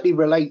slightly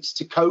relates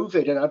to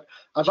COVID. And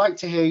I'd like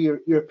to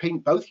hear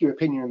both your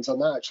opinions on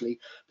that, actually,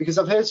 because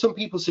I've heard some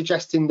people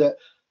suggesting that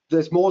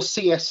there's more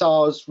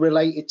CSRs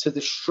related to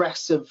the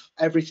stress of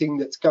everything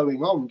that's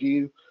going on. Do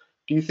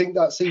you think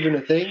that's even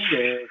a thing?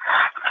 Or?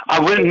 I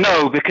wouldn't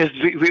know, because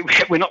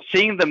we're not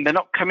seeing them. They're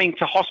not coming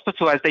to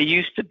hospital as they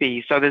used to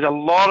be. So there's a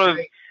lot of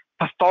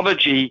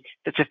pathology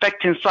that's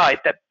affecting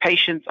sight that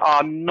patients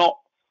are not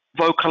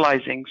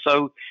vocalizing.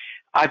 So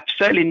I've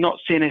certainly not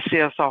seen a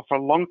CSR for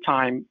a long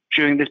time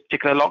during this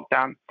particular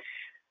lockdown.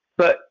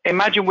 But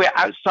imagine we're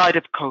outside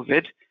of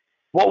COVID.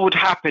 What would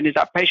happen is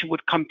that patient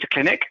would come to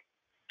clinic.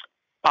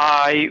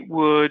 I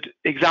would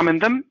examine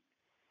them,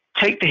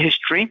 take the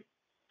history,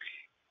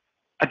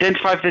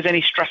 identify if there's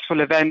any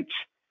stressful event,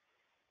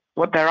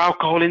 what their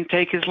alcohol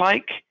intake is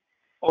like,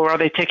 or are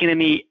they taking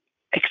any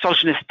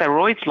exogenous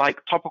steroids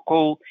like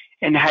topical,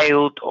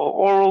 inhaled, or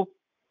oral.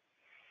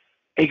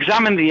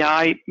 Examine the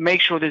eye,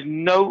 make sure there's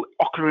no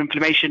ocular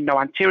inflammation, no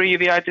anterior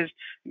uveitis,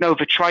 no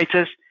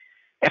vitritis.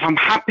 If I'm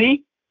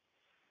happy,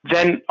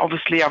 then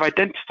obviously I've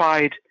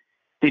identified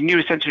the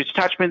neurosensory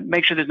detachment,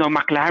 make sure there's no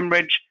macular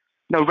hemorrhage,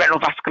 no retinal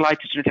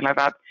vasculitis or anything like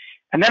that.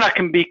 And then I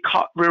can be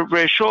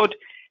reassured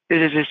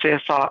this is a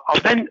CSR.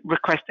 I'll then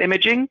request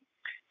imaging,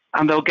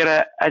 and they'll get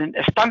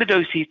a standard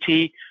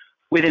OCT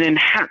with an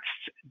enhanced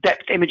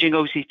depth imaging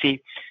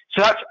OCT.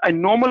 So that's a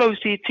normal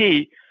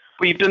OCT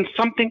where you've done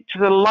something to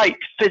the light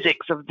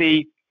physics of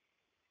the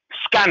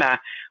scanner,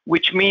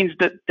 which means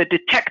that the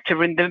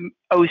detector in the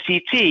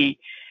OCT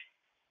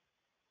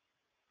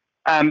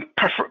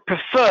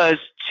prefers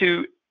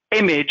to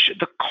image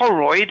the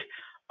choroid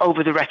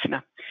over the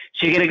retina.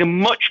 So you're getting a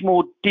much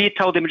more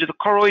detailed image of the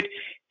choroid,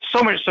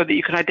 so much so that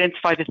you can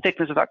identify the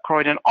thickness of that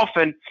choroid. And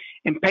often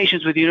in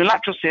patients with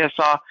unilateral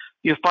CSR,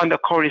 you'll find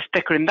that choroid is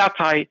thicker in that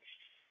eye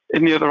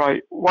in the other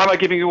eye. Why am I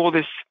giving you all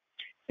this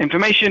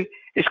information?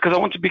 It's because I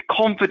want to be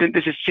confident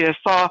this is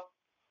CSR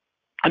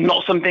and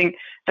not something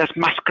that's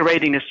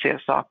masquerading as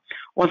CSR.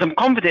 Once I'm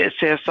confident it's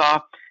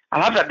CSR,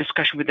 I'll have that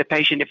discussion with the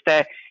patient. If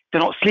they're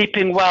not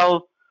sleeping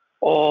well,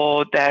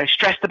 or they're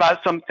stressed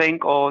about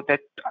something, or they're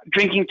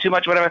drinking too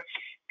much, whatever,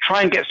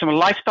 try and get some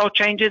lifestyle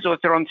changes, or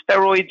if they're on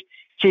steroids,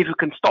 see if we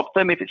can stop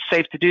them if it's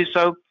safe to do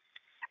so.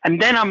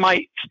 And then I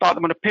might start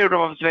them on a period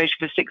of observation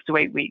for 6 to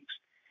 8 weeks.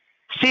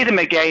 See them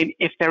again.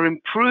 If they're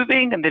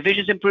improving and their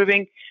vision's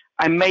improving,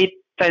 I may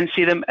then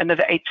see them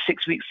another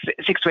 6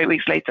 to 8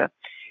 weeks later.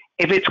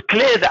 If it's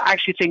clear that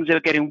actually things are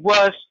getting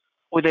worse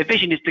or their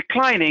vision is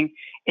declining,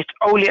 it's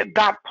only at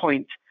that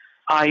point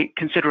I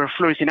consider a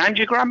fluorescein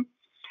angiogram.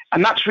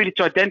 And that's really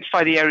to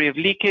identify the area of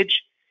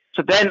leakage.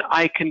 So then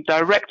I can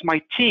direct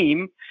my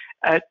team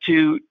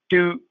to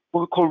do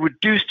what we call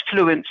reduced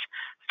fluence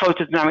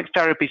photodynamic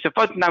therapy. So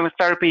photodynamic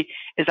therapy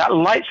is that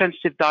light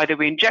sensitive dye that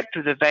we inject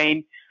through the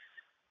vein.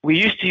 We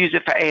used to use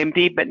it for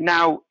AMD, but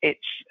now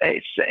it's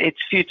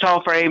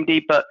futile for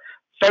AMD, but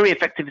very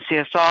effective in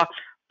CSR.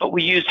 But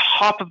we use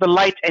half of the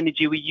light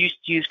energy we used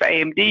to use for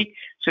AMD,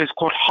 so it's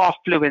called half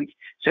fluence.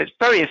 So it's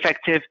very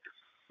effective,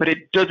 but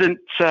it doesn't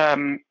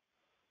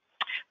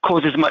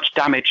cause as much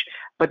damage.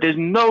 But there's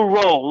no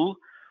role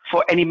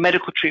for any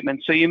medical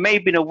treatment. So you may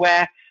have been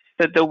aware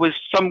that there was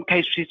some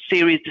case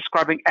series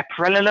describing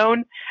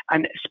epinephrine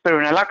and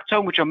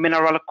spironolactone, which are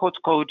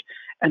mineralocorticoid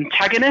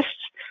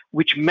antagonists,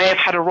 which may have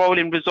had a role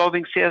in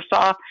resolving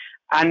CSR.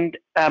 And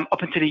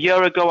up until a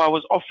year ago, I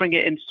was offering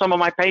it in some of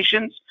my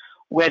patients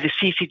where the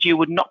CCG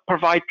would not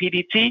provide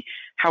PDT.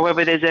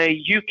 However, there's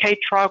a UK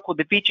trial called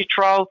the Vici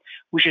trial,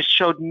 which has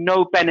showed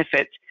no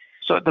benefit.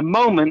 So at the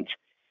moment,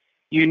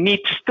 you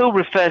need to still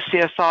refer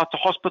CSR to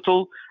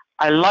hospital.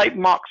 I like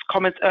Mark's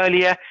comments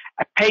earlier.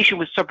 A patient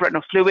with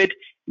subretinal fluid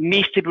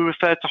needs to be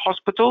referred to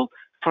hospital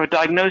for a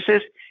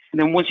diagnosis. And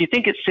then once you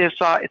think it's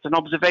CSR, it's an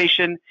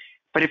observation.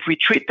 But if we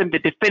treat them, the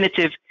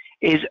definitive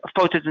is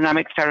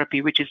photodynamic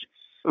therapy, which is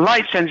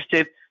light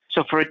sensitive.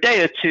 So for a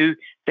day or two,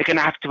 they're going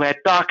to have to wear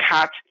a dark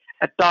hat,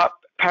 a dark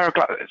pair of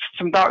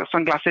some dark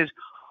sunglasses,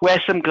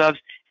 wear some gloves,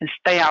 and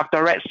stay out of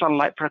direct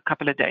sunlight for a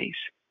couple of days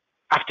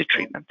after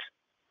treatment.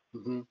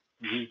 Mm-hmm.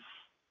 Mm-hmm.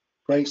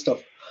 Great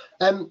stuff.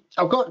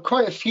 I've got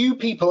quite a few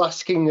people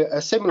asking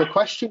a similar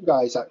question,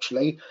 guys,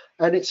 actually,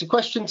 and it's a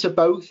question to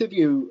both of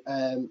you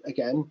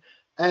again.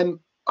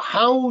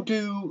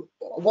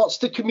 What's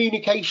the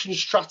communication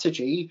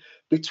strategy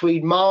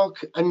between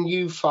Mark and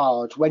you,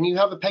 Fahd? When you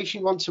have a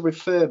patient you want to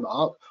refer,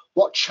 Mark,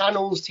 what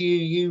channels do you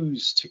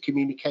use to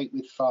communicate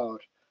with Fahd?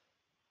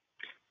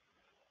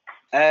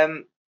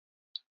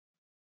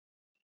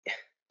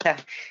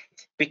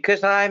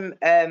 Because I'm,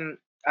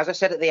 as I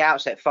said at the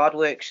outset, Fahd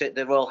works at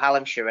the Royal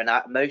Hallamshire, and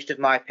most of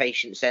my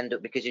patients end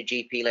up, because of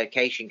GP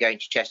location, going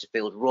to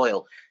Chesterfield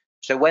Royal.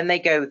 So when they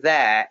go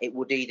there, it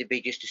would either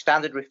be just a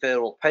standard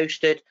referral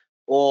posted,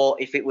 or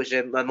if it was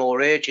a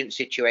more urgent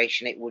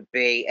situation, it would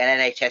be an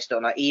NHS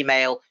on an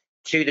email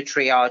to the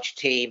triage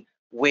team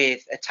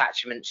with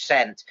attachments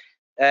sent.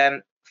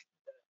 At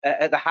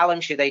the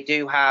Hallamshire, they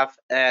do have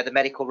the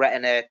medical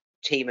retina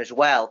team as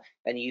well,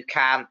 and you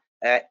can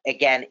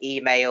again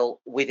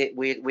email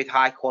with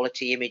high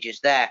quality images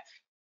there.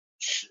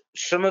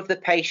 Some of the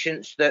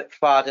patients that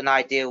Fahd and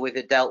I deal with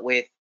are dealt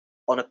with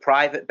on a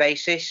private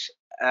basis,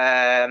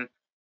 so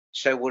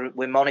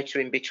we're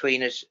monitoring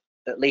between us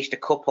at least a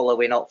couple, are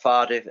we not,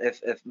 Fahd,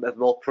 of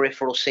more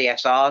peripheral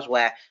CSRs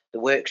where the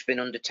work's been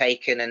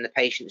undertaken and the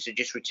patients are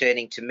just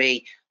returning to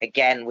me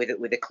again with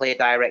a clear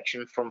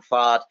direction from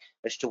Fahd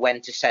as to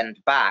when to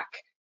send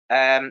back.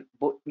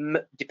 But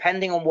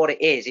depending on what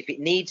it is, if it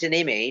needs an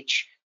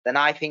image, then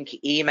I think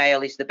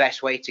email is the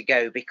best way to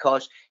go,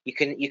 because you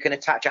can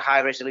attach a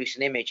high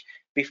resolution image.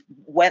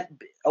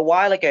 A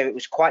while ago, it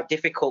was quite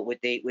difficult with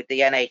the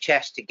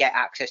NHS to get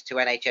access to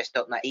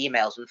nhs.net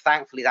emails, and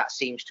thankfully that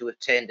seems to have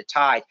turned the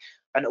tide.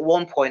 And at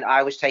one point,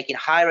 I was taking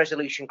high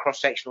resolution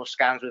cross-sectional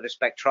scans with a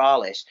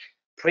spectralis,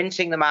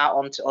 printing them out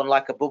on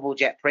like a bubble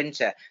jet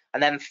printer,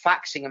 and then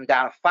faxing them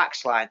down a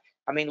fax line.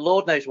 I mean,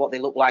 Lord knows what they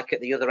look like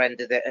at the other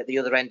end of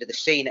the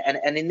scene.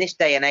 And in this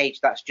day and age,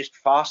 that's just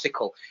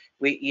farcical.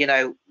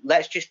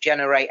 Let's just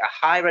generate a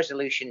high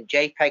resolution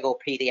JPEG or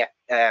PDF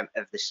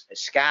of the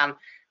scan,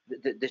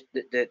 the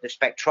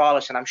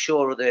spectralis, and I'm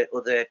sure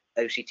other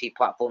OCT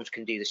platforms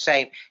can do the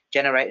same.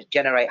 Generate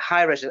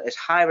as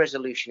high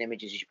resolution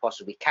images as you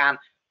possibly can,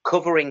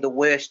 covering the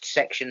worst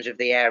sections of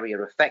the area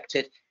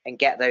affected, and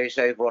get those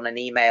over on an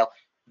email.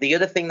 The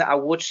other thing that I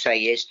would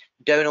say is,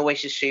 don't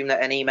always assume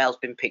that an email's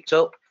been picked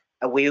up.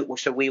 we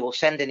will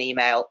send an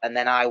email, and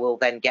then I will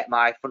then get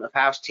my front of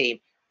house team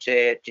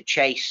to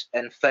chase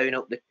and phone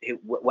up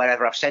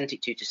wherever I've sent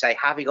it to say,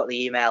 have you got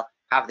the email?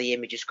 Have the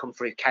images come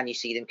through? Can you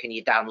see them? Can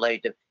you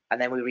download them? And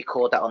then we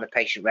record that on the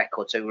patient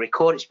record. So we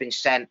record it's been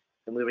sent,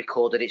 and we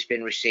record that it's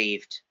been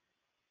received.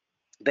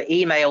 But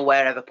email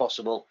wherever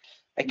possible.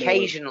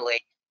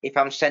 Occasionally, if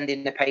I'm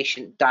sending the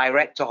patient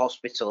direct to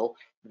hospital,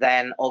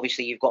 then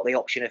obviously you've got the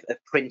option of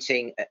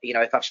printing. You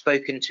know, if I've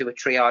spoken to a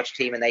triage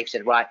team and they've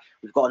said, right,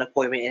 we've got an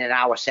appointment in an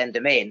hour, send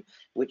them in,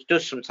 which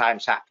does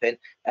sometimes happen,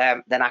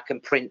 then I can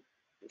print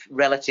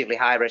relatively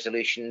high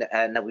resolution,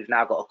 and that we've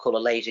now got a colour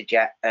laser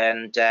jet,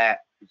 and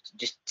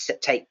just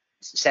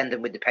send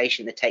them with the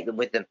patient and take them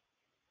with them.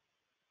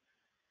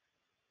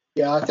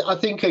 Yeah, I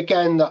think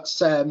again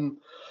that's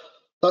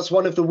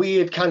one of the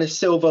weird kind of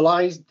silver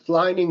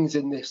linings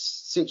in this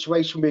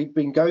situation we've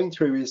been going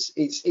through. Is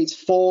it's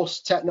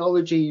forced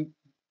technology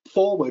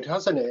forward,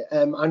 hasn't it?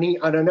 And I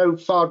know,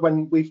 Fahd,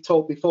 when we've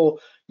talked before,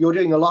 you're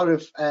doing a lot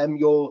of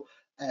your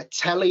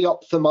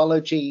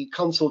tele-ophthalmology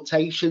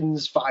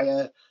consultations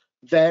via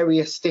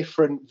various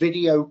different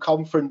video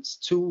conference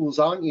tools,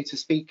 aren't you, to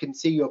speak and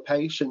see your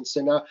patients?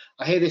 And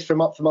I hear this from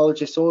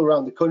ophthalmologists all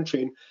around the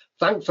country, and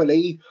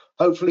thankfully,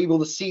 hopefully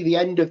we'll see the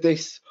end of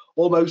this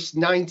almost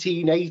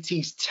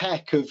 1980s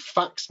tech of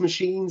fax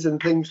machines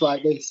and things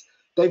like this.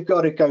 They've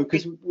got to go,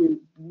 because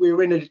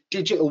we're in a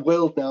digital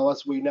world now,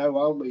 as we know,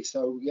 aren't we?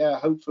 So yeah,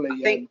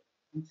 hopefully.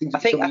 I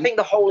think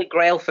the holy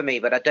grail for me,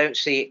 but I don't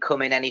see it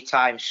coming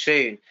anytime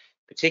soon,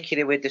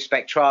 particularly with the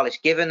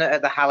Spectralis. Given that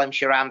at the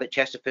Hallamshire and at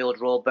Chesterfield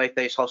Royal, both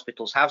those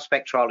hospitals have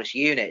Spectralis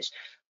units,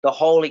 the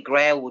holy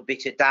grail would be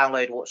to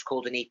download what's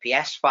called an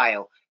EPS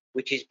file,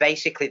 which is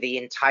basically the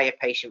entire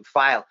patient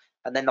file,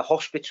 and then the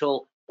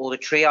hospital or the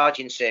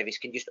triaging service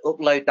can just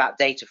upload that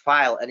data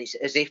file, and it's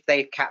as if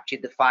they've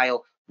captured the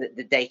file,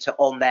 the data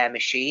on their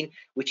machine,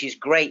 which is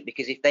great,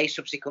 because if they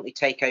subsequently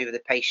take over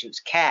the patient's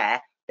care,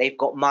 they've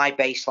got my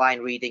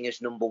baseline reading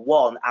as number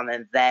one, and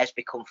then theirs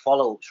become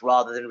follow-ups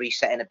rather than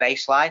resetting a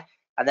baseline.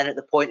 And then at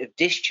the point of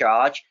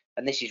discharge,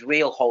 and this is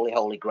real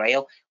holy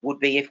grail, would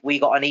be if we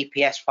got an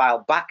EPS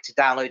file back to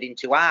download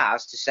into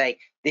ours to say,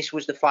 this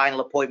was the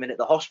final appointment at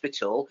the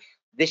hospital,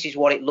 this is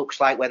what it looks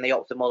like when the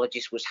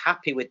ophthalmologist was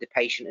happy with the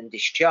patient and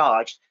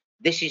discharged,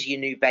 this is your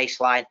new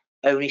baseline,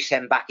 only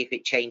send back if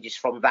it changes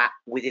from that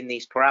within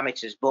these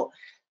parameters. But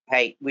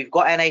hey, we've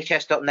got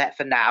nhs.net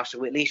for now,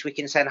 so at least we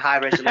can send high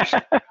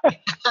resolution.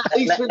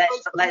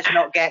 let's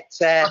not get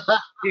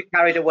too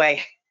carried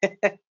away.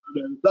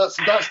 That's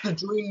the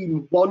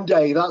dream one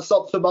day. That's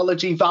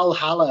ophthalmology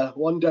Valhalla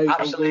one day.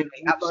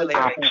 Absolutely.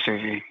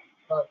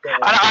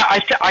 And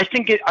I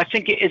think it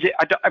is.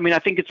 I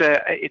think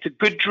it's a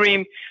good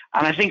dream,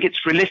 and I think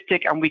it's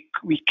realistic, and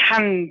we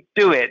can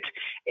do it.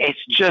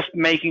 It's just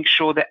making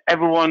sure that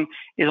everyone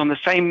is on the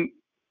same.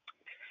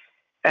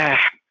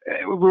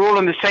 We're all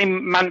on the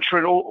same mantra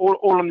and all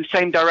on the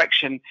same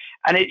direction,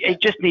 and it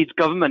just needs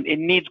government. It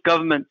needs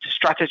government to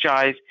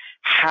strategize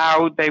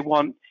how they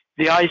want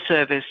the eye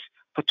service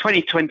for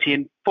 2020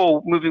 and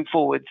moving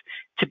forward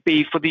to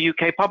be for the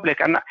UK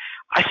public. And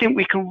I think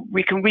we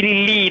can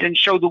really lead and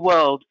show the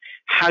world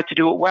how to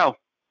do it well.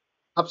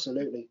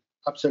 Absolutely.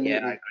 Yeah,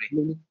 I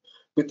agree.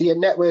 With the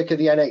network of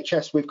the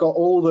NHS, we've got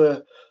all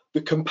the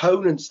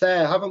components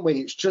there, haven't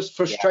we? It's just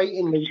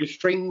frustratingly the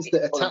strings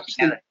that attach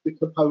the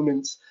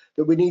components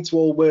that we need to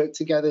all work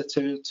together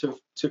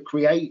to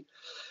create.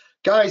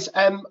 Guys,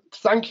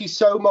 thank you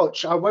so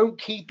much. I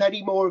won't keep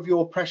any more of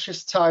your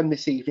precious time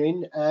this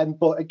evening,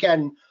 but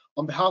again,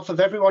 on behalf of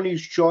everyone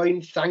who's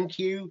joined, thank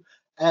you.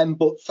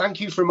 But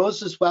thank you from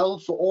us as well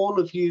for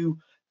all of you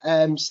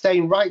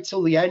staying right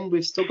till the end.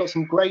 We've still got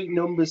some great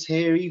numbers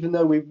here, even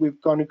though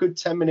we've gone a good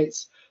 10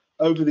 minutes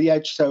over the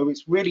edge. So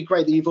it's really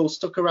great that you've all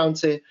stuck around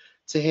to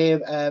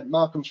hear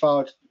Mark and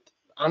Fahd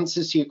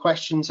answers to your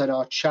questions and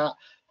our chat.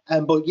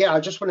 But yeah, I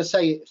just want to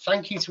say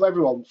thank you to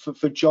everyone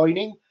for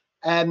joining.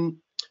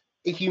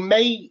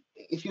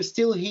 If you're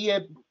still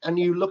here and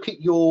you look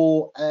at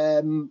your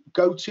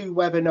go-to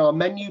webinar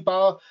menu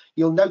bar,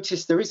 you'll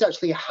notice there is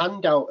actually a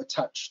handout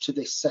attached to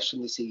this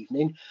session this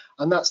evening,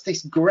 and that's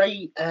this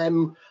great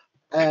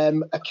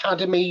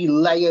Academy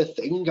layer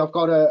thing. I've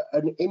got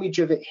an image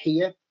of it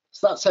here.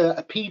 So that's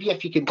a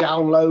PDF you can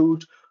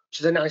download, which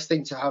is a nice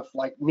thing to have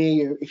like near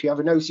you if you have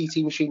an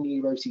OCT machine near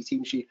your OCT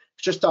machine.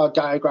 It's just our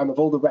diagram of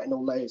all the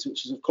retinal layers,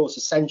 which is of course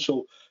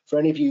essential for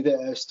any of you that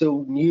are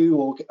still new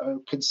or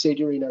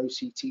considering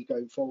OCT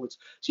going forwards.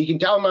 So you can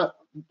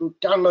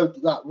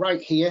download that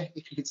right here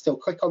if you could still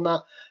click on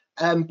that.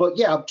 But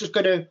yeah, I'm just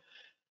going to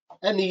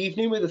end the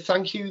evening with a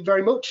thank you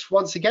very much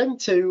once again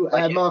to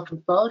Mark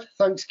and Fahd.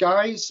 Thanks,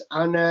 guys,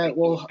 and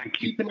we'll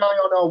keep an eye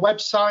on our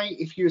website.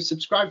 If you're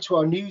subscribed to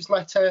our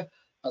newsletter,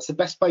 that's the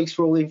best place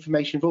for all the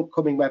information for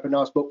upcoming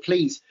webinars. But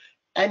please,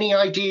 any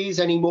ideas,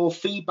 any more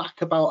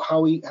feedback about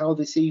how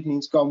this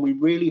evening's gone, we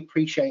really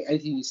appreciate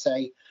anything you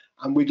say,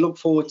 and we'd look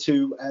forward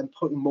to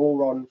putting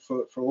more on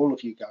for all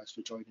of you guys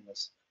for joining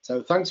us.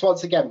 So thanks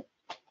once again.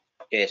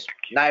 Cheers.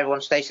 Now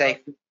everyone, stay safe.